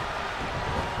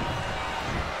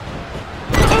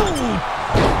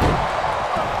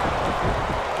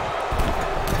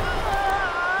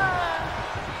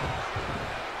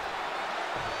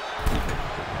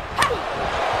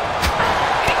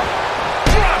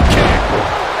 Drop kick.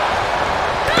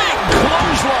 Big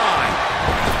clothesline.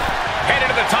 Headed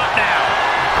to the top now.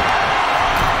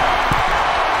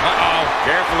 Uh-oh.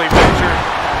 Carefully measured.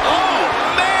 Oh,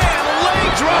 man.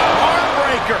 Leg drop.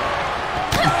 Heartbreaker.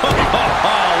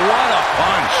 What a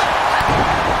punch.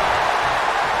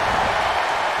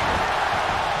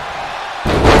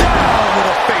 down with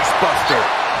a face buster.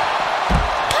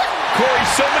 Corey,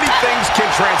 so many things can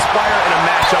transpire in a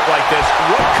matchup like this.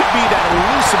 What could be that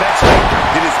elusive X factor?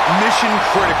 It is mission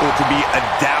critical to be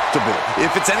adaptable.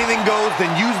 If it's anything goes, then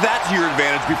use that to your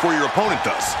advantage before your opponent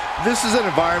does. This is an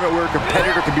environment where a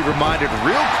competitor can be reminded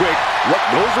real quick what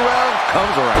goes around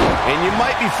comes around. And you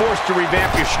might be forced to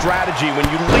revamp your strategy when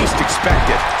you least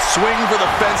expect it. Swing for the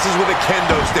fences with a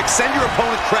kendo stick. Send your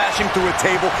opponent crashing through a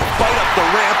table. Fight up the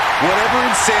ramp. Whatever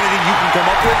insanity you can come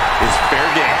up with is fair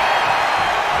game.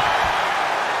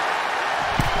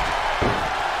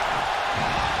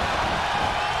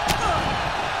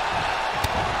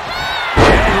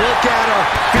 Look at her,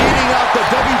 feeding off the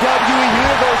WWE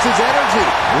Universe's energy.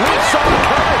 We saw it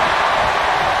coming.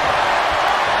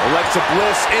 Alexa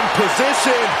Bliss in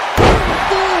position.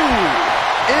 Ooh,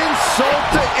 insult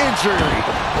to injury.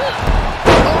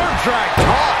 Arm drag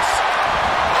toss.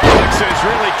 Alexa is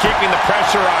really keeping the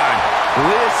pressure on.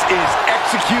 Bliss is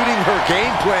executing her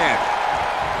game plan.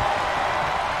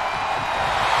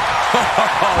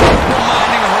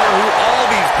 Reminding her who all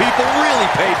these people really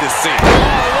paid to see. Oh,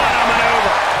 what a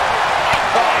maneuver.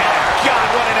 Oh, God,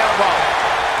 what an elbow.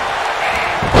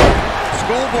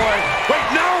 Schoolboy. Wait,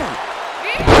 no!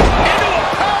 Into a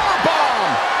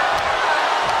powerbomb.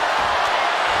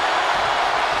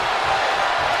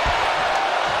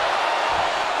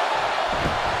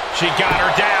 She got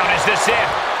her down. Is this it?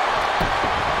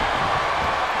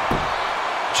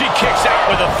 She kicks out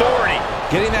with authority.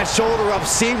 Getting that shoulder up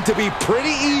seemed to be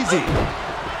pretty easy.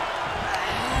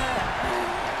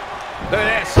 Look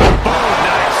at this. Boom,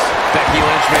 nice. Becky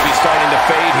Lynch may be starting to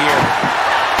fade here.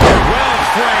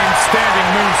 Well-framed standing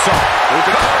moonsault.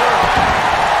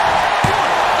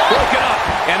 Broken up,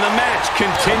 and the match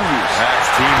continues. That's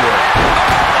teamwork. Oh,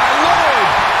 my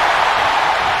Lord.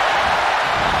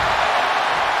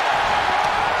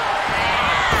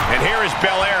 And here is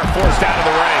Belair forced out of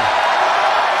the ring.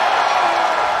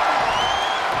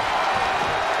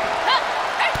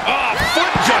 Oh,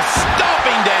 foot just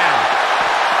stomping down.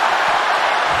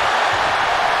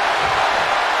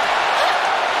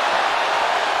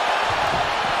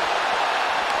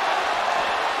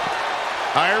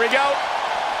 Here we go.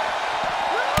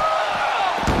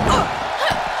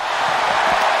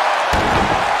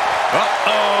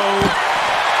 Uh-oh.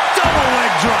 Double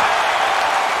leg drop.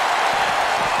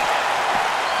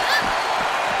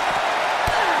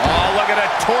 Oh, look at a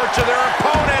torch of their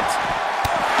opponent.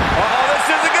 Oh, this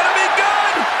isn't going to be good.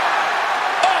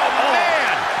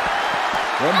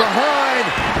 From behind.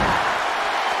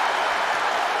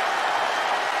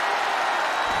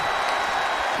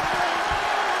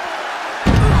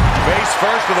 Face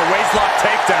first with a waistlock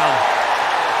takedown.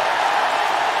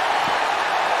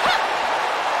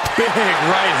 Big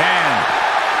right hand.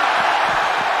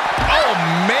 Oh,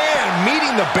 man,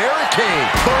 meeting the barricade.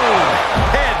 Boom.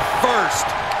 Head first.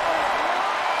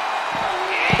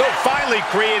 Finally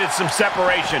created some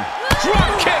separation.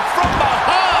 Drop kick from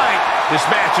behind. This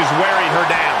match is wearing her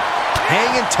down.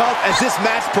 Hanging tough as this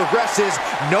match progresses.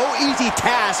 No easy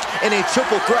task in a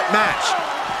triple threat match.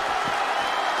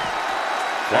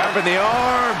 Up in the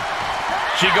arm.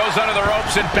 She goes under the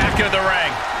ropes and back into the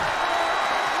ring.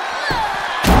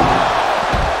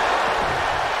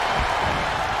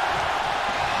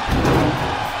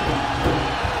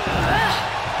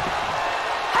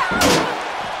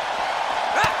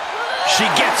 She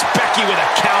gets Becky with a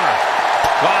counter.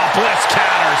 Oh, Bliss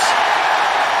counters.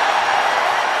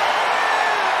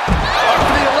 Up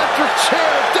to the electric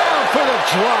chair, down for the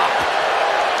drop.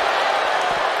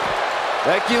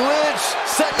 Becky Lynch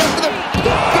setting up for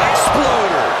the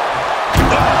exploder.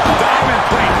 Diamond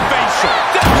plate facial.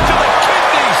 Down to the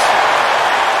kidneys.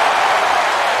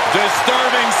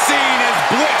 Disturbing scene as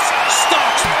Bliss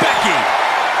stalks Becky.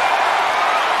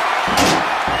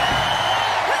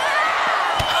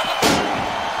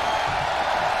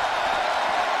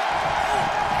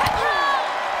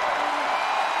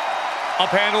 Up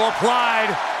handle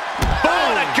applied.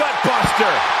 Boom, a gut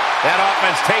buster. That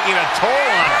offense taking a toll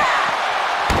on her.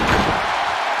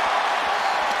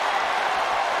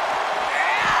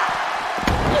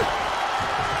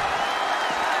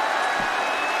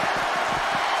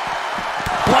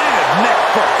 Planted neck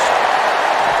first.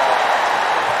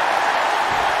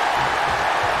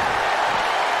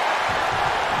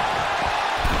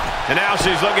 And now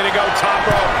she's looking to go top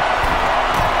rope.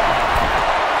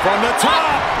 From the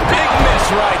top. Big miss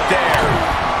right there.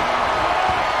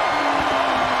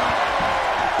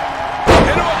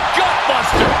 Into a gut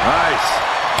buster. Nice.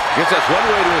 Guess that's one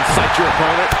way to incite your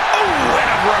opponent. Oh, and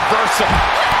a reversal.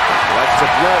 Alexa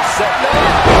Bliss setting up.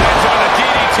 Lands on a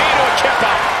DDT to a kip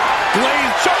out.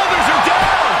 Blade shoulders are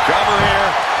down. Cover here.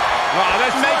 Oh,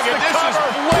 this makes the cover.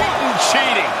 Is blatant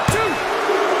cheating. 2,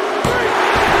 3.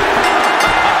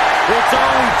 It's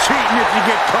only cheating if you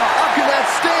get caught. How can that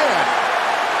stand?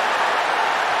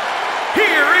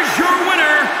 Here is your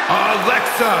winner,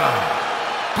 Alexa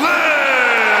Bliss.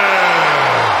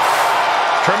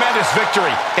 Tremendous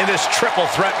victory in this triple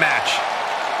threat match.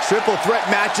 Triple threat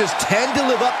matches tend to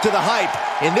live up to the hype,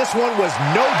 and this one was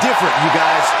no different, you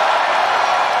guys.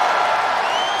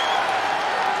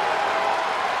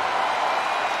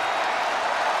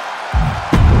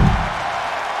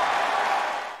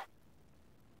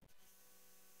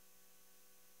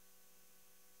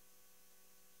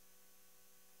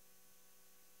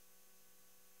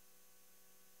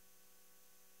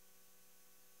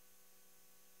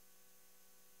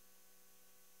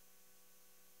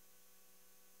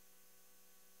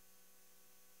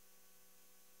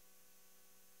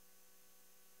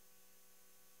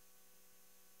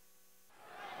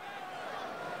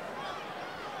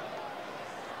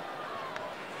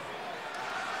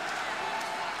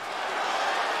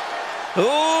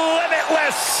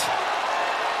 Limitless.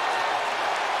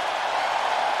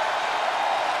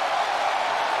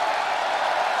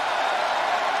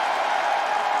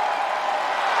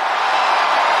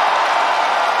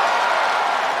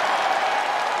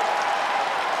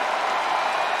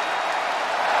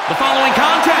 The following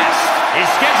contest is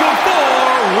scheduled for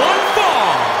one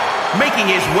fall. Making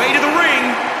his way to the ring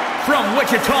from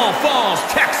Wichita Falls,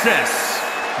 Texas.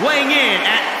 Weighing in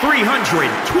at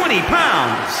 320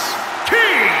 pounds, Keith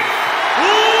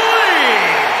Lee!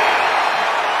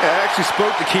 I actually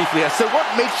spoke to Keith Lee. I said, what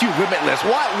makes you limitless?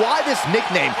 Why this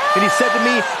nickname? And he said to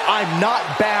me, I'm not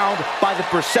bound by the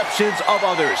perceptions of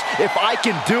others. If I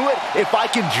can do it, if I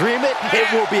can dream it, it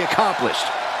will be accomplished.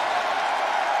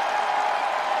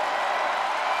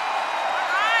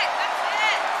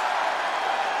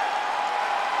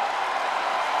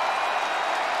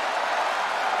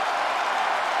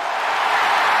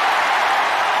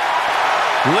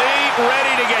 Lee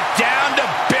ready to get down to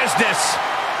business.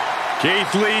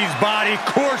 Keith Lee's body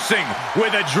coursing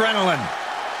with adrenaline.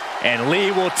 And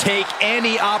Lee will take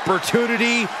any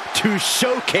opportunity to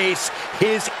showcase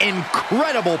his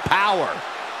incredible power.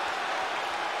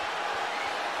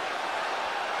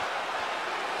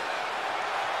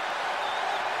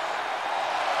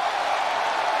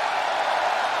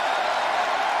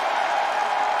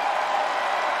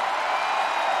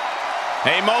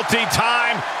 A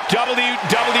multi-time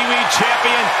WWE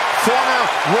champion, former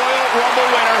Royal Rumble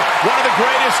winner, one of the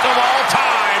greatest of all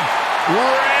time.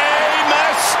 Rey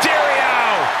Mysterio!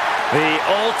 The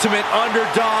ultimate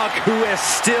underdog who is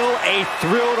still a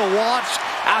thrill to watch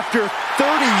after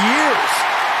 30 years.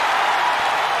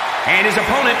 And his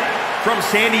opponent from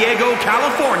San Diego,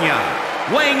 California,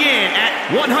 weighing in at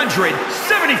 175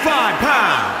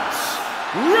 pounds,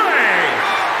 Rey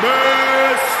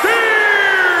Mysterio!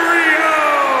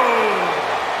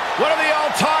 One of the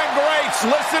all-time greats.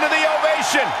 Listen to the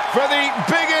ovation for the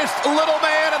biggest little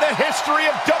man in the history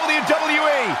of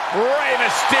WWE, Rey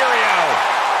Mysterio.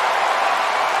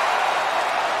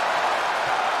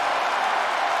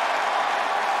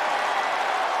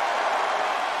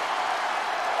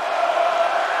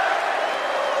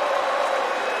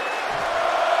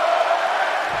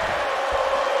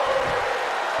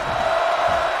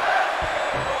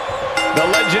 The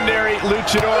legendary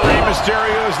luchador Rey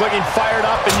Mysterio is looking fired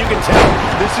up, and you can tell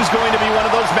this is going to be one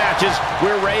of those matches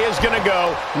where Rey is going to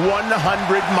go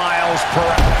 100 miles per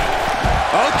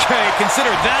hour. Okay,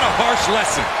 consider that a harsh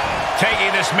lesson.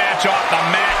 Taking this match off the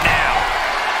mat now.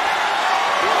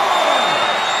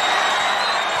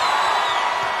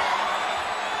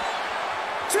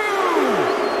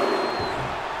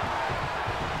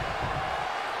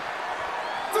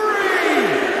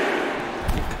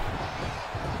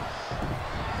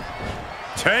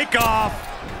 Take off.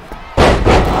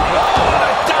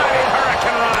 Diving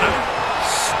hurricanrana.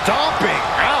 Stomping.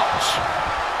 Ouch.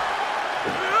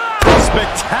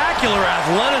 Spectacular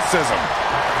athleticism.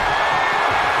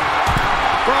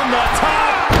 From the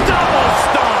top, double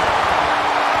stomp.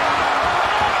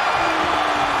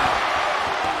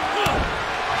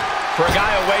 For a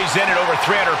guy who weighs in at over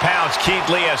 300 pounds, Keith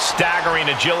Lee has staggering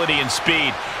agility and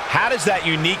speed. How does that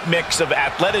unique mix of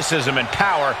athleticism and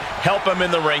power help him in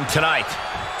the ring tonight?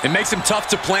 It makes him tough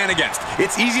to plan against.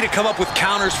 It's easy to come up with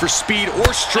counters for speed or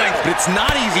strength, but it's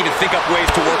not easy to think up ways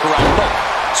to work around both.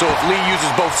 So if Lee uses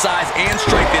both size and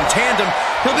strength in tandem,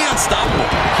 he'll be unstoppable.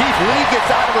 Keith Lee gets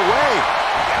out of the way.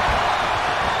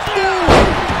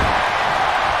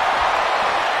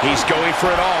 He's going for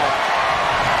it all.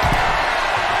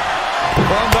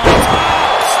 From the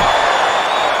top.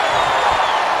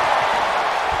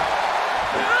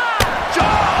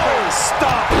 Oh,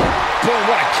 stop. Boom,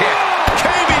 what a kick.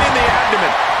 Caving in the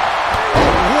abdomen.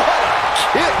 What a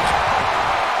kick.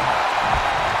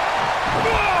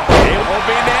 It will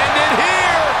be ended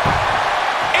here.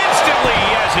 Instantly,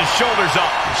 he has his shoulders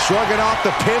up. Shrugging off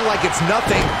the pin like it's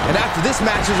nothing. And after this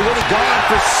match has already gone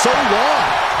for so long.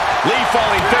 Lee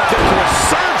falling victim to a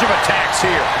surge of attacks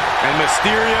here. And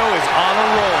Mysterio is on a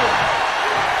roll.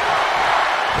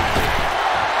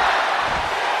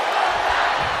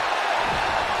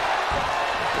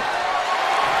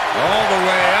 All the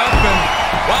way up, and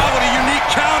wow, what a unique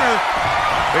counter.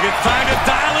 Think it's time to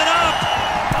dial it up.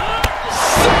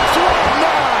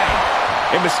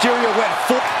 619. And Mysterio went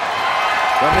full.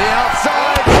 From the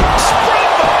outside.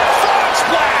 Springboard frog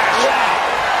splash. Wow.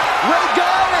 Ray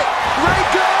got it. Ray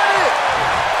got it.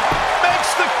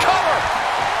 Makes the cover.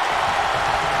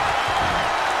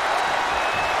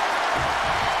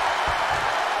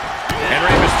 And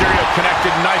Rey Mysterio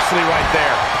connected nicely right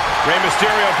there. Rey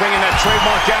Mysterio bringing that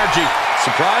trademark energy.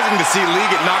 Surprising to see Lee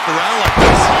get knocked around like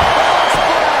this.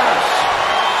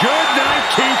 Good night,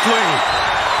 Keith Lee.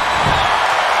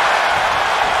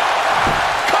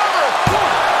 Cover.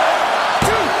 1,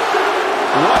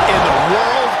 2. What in the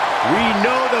world? We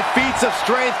know the feats of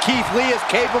strength Keith Lee is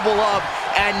capable of,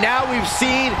 and now we've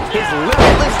seen his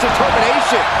limitless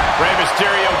determination. Rey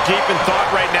Mysterio deep in thought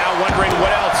right now, wondering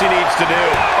what else he needs to do.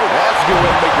 Oh, that's a good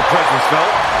way to make your presence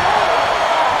felt.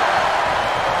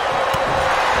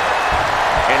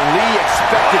 And Lee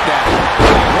expected that.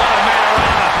 What a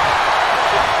Manorama.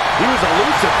 He was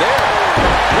elusive there.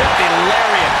 Whipping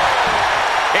lariat.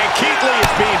 And Keith Lee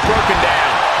is being broken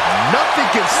down. Nothing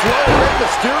can slow Rey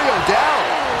Mysterio down.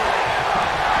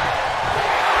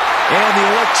 And the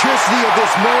electricity of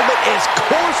this moment is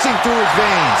coursing through his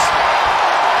veins.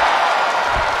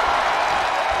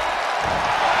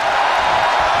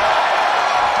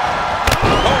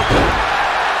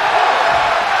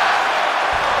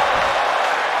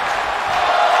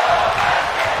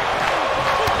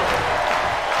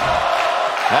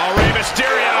 Oh, Rey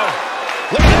Mysterio.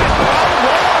 Look at that.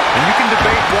 And you can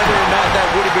debate whether or not that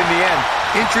would have been the end.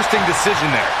 Interesting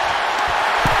decision there.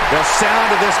 The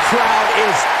sound of this crowd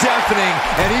is deafening,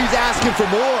 and he's asking for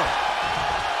more.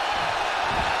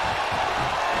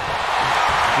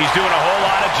 He's doing a whole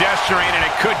lot of gesturing, and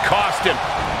it could cost him.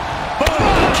 Boom,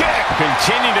 kick.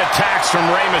 Continued attacks from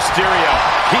Rey Mysterio.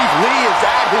 Keith Lee is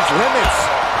at his limits.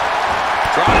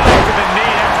 Dropping to the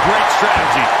knee. That's great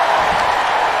strategy.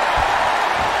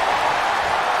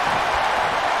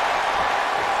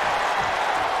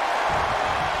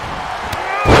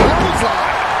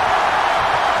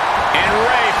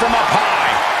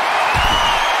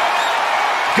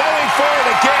 for it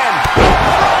again.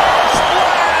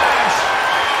 Splash!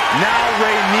 Now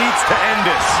Ray needs to end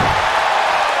this.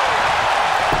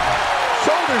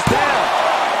 Shoulders down.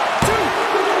 2,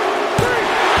 3.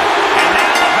 And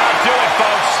that'll about do it,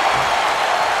 folks.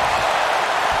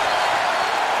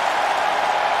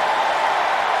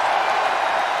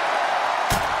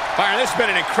 Byron, this has been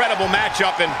an incredible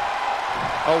matchup and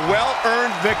a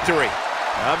well-earned victory.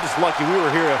 I'm just lucky we were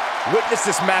here to witness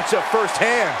this matchup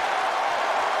firsthand.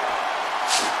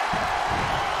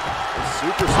 The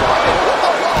superstar.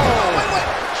 Wait.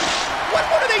 What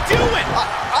are they doing?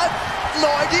 I have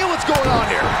no idea what's going on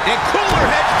here. And cooler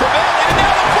heads prevail, and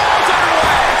now the ball's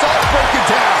underway. It's all broken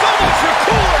down. So much for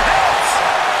cooler heads.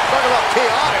 Talk about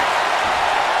chaotic.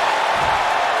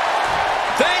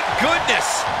 Thank goodness.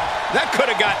 That could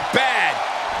have got bad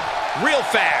real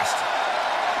fast.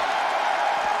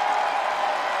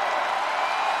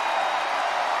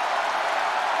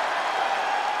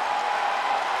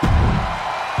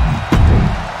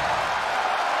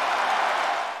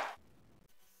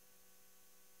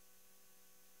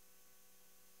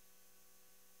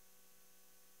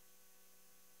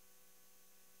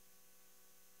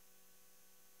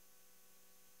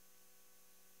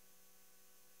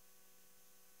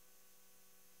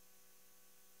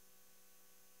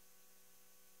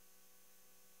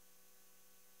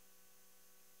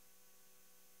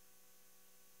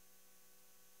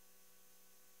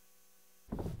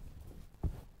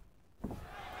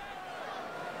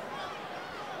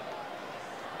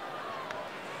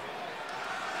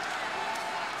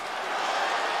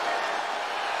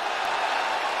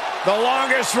 The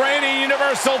longest reigning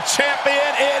Universal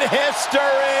Champion in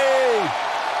history.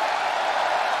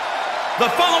 The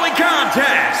following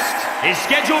contest is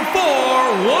scheduled for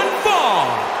one fall.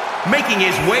 Making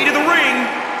his way to the ring,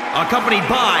 accompanied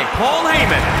by Paul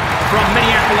Heyman from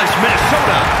Minneapolis,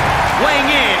 Minnesota,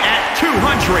 weighing in at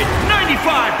 295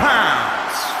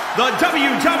 pounds, the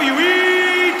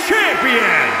WWE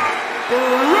Champion,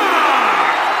 Brock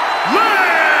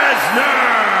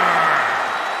Lesnar.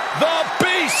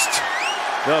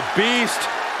 The Beast,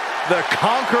 the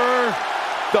Conqueror,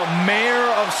 the Mayor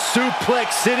of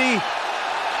Suplex City.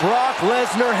 Brock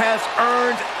Lesnar has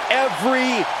earned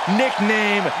every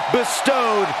nickname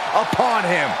bestowed upon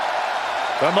him.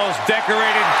 The most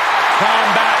decorated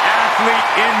combat athlete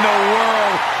in the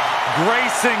world,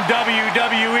 gracing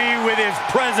WWE with his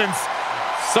presence.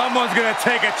 Someone's gonna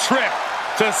take a trip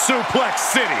to Suplex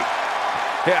City.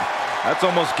 Yeah, that's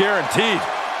almost guaranteed.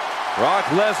 Brock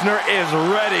Lesnar is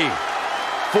ready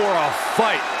for a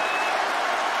fight.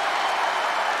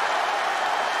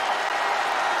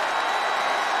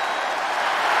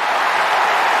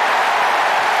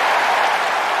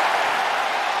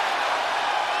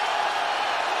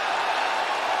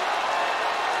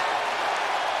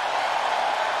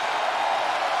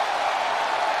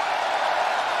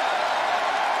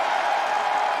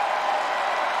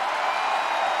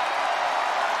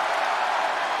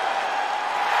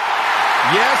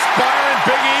 Yes, Byron,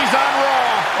 Big E's on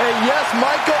Raw. And yes,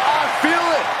 Michael, I feel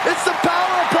it. It's the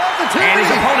power of positivity. And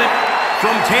his opponent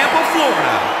from Tampa,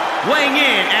 Florida, weighing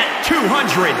in at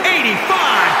 285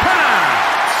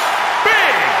 pounds,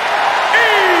 Big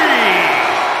E.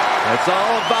 It's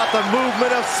all about the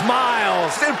movement of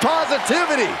smiles and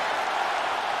positivity.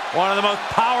 One of the most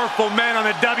powerful men on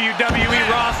the WWE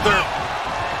roster.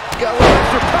 Got a little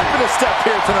extra pep in his step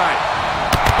here tonight.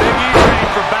 Big E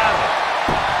ready for battle.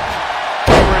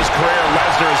 Over his career,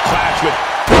 Lesnar has clashed with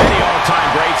many all-time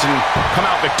greats and come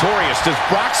out victorious. Does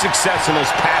Brock's success in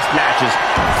those past matches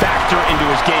factor into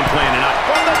his game plan tonight?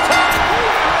 From the top.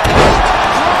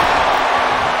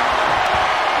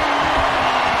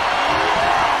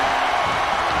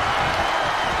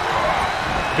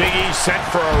 Big E sent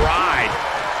for a ride.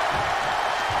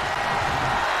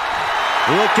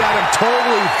 Look at him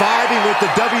totally vibing with the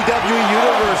WWE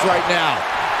Universe right now.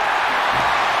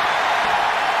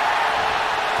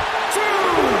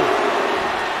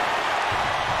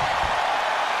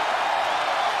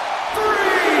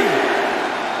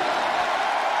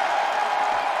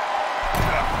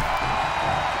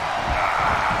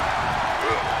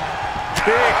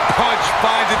 Big punch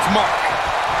finds its mark.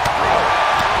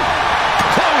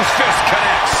 Close fist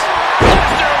connects.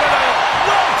 Lesnar with a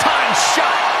well-timed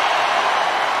shot.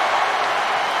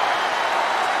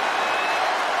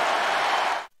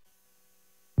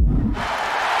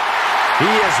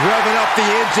 He is revving up the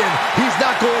engine. He's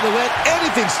not going to let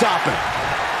anything stop him.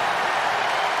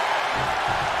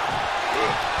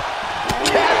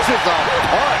 Catches a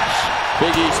punch.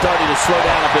 Big E starting to slow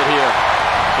down a bit here.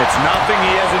 It's nothing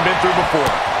he hasn't been through before.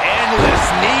 Endless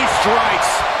knee strikes.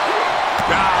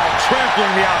 Now trampling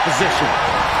the opposition.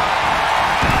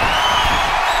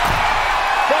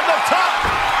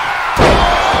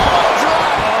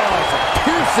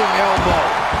 piercing elbow.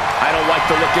 I don't like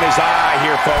the look in his eye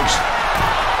here, folks.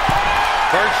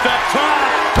 First up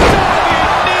top.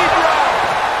 Knee drop.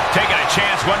 Taking a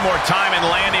chance one more time and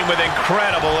landing with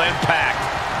incredible impact.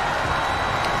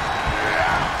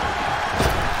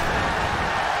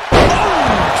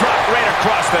 Drop right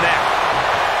across the neck.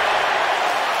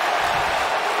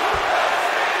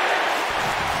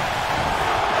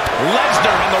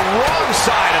 Lesnar on the wrong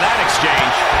side of that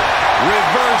exchange.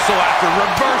 Reversal after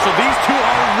reversal. These two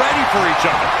are ready for each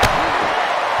other.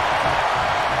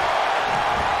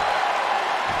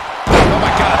 Oh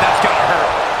my God, that's gotta hurt.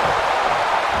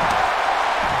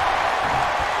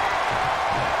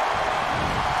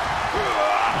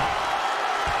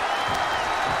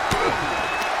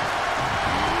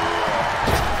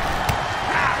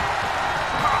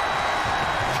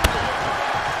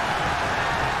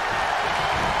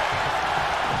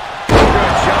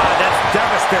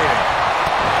 Devastating.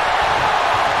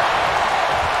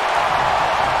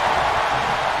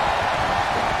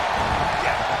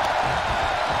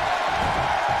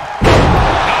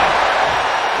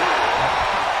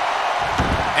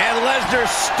 And Lesnar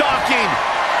stalking.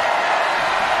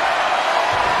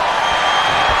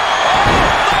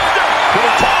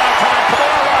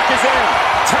 Is in.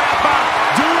 Tap out.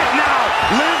 Do it now.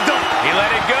 Live them. He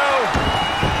let it go.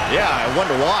 Yeah, I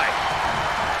wonder why.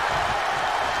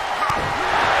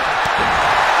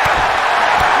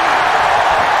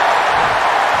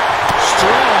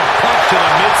 Strong punch to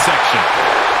the midsection.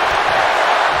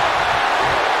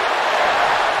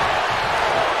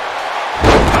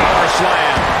 Power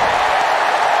slam.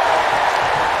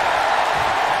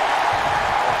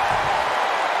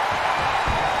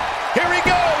 Here he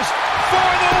goes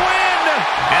for the win.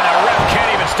 And the ref can't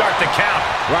even start the count.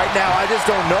 Right now, I just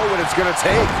don't know what it's going to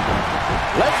take.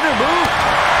 Lesnar move.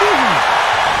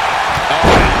 Oh,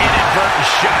 an inadvertent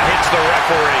shot hits the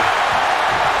referee.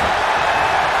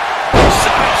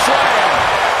 Side slam.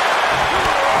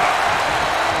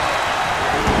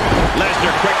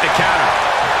 Lesnar quick to counter.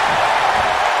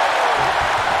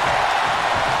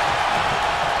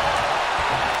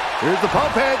 Here's the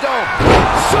pump handle.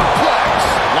 Suplex.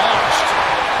 Launched.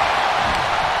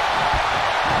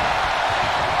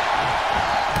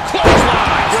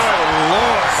 Clothesline. Good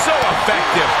Lord. So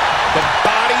effective. The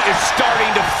body is starting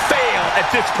to fail at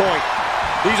this point.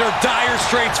 These are dire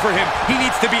straits for him. He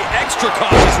needs to be extra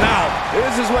cautious now.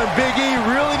 This is when Big E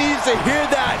really needs to hear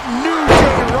that New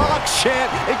Day Rock chant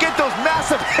and get those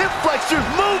massive hip flexors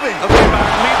moving. Okay,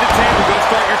 Byron, leave the table. Go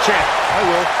start your chant. I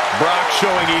will. Brock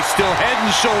showing he's still head and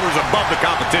shoulders above the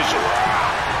competition.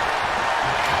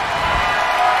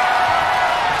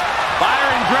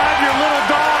 Byron, grab your little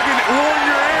dog and warn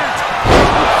your aunt.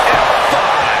 F5.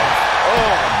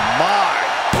 Oh, my.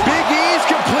 Big E's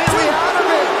completely out of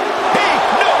it. Hey,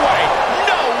 no way.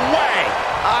 No way.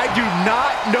 I do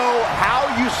not know how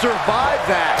you survive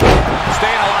that.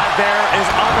 Staying alive there is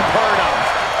unheard of.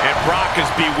 And Brock is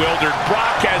bewildered.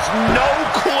 Brock has no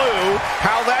clue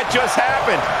how that just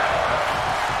happened.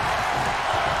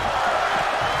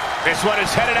 This one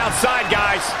is headed outside,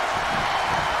 guys.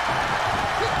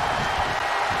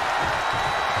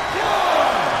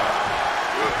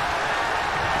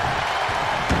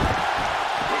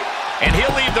 And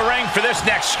he'll leave the ring for this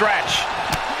next stretch.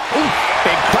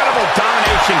 Incredible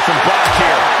domination from Brock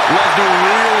here. Lesnar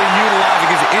really utilizing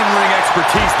his in-ring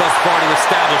expertise thus far to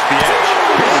establish the edge.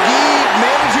 Big E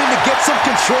managing to get some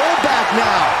control back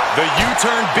now. The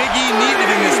U-turn Big E needed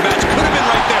in this match could have been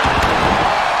right there.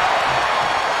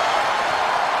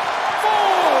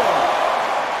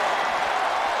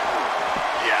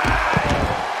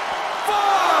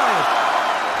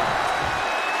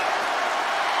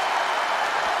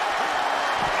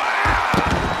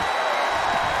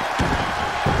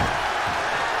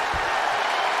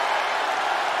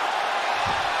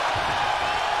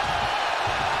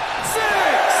 6.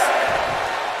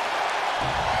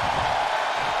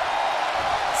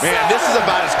 Man, this is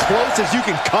about as close as you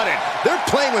can cut it. They're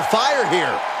playing with fire here. 8.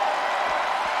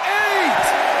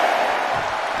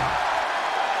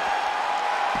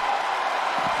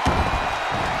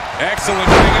 Excellent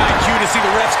ring IQ to see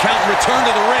the refs count and return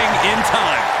to the ring in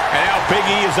time. And now Big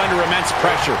E is under immense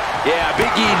pressure. Yeah, Big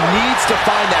E needs to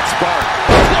find that spark.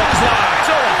 Clothesline,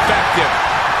 so effective.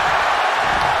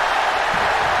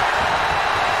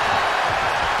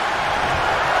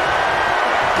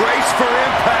 Brace for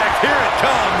impact. Here it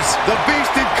comes. The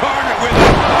beast incarnate with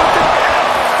it.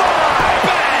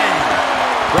 Bang!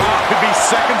 Brock could be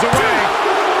seconds away.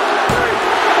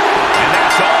 And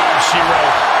that's all she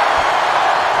wrote.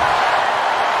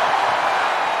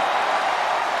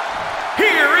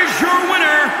 Here is your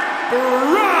winner,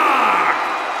 Brock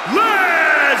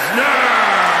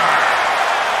Lesnar.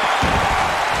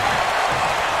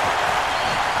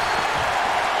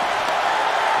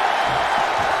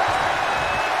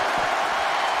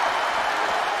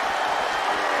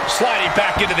 sliding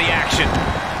back into the action.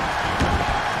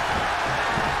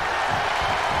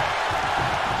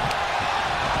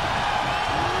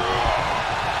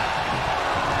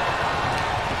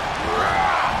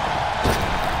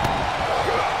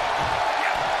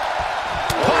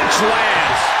 Punch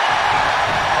lands.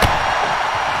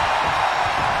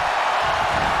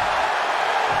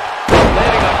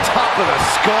 Landing on top of the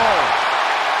skull.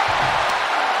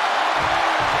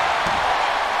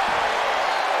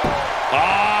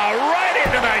 Right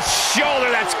into the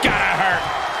shoulder. That's gotta hurt.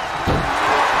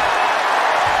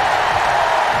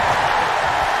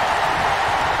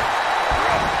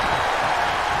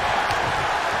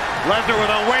 Lesnar with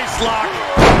a waist lock.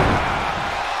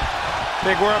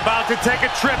 Think we're about to take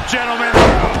a trip, gentlemen.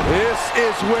 This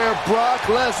is where Brock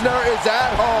Lesnar is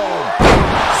at home.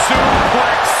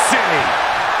 Suplex City.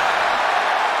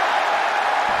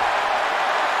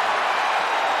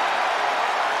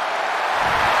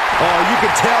 Oh, you can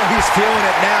tell he's feeling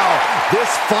it now. This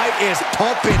fight is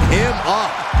pumping him up.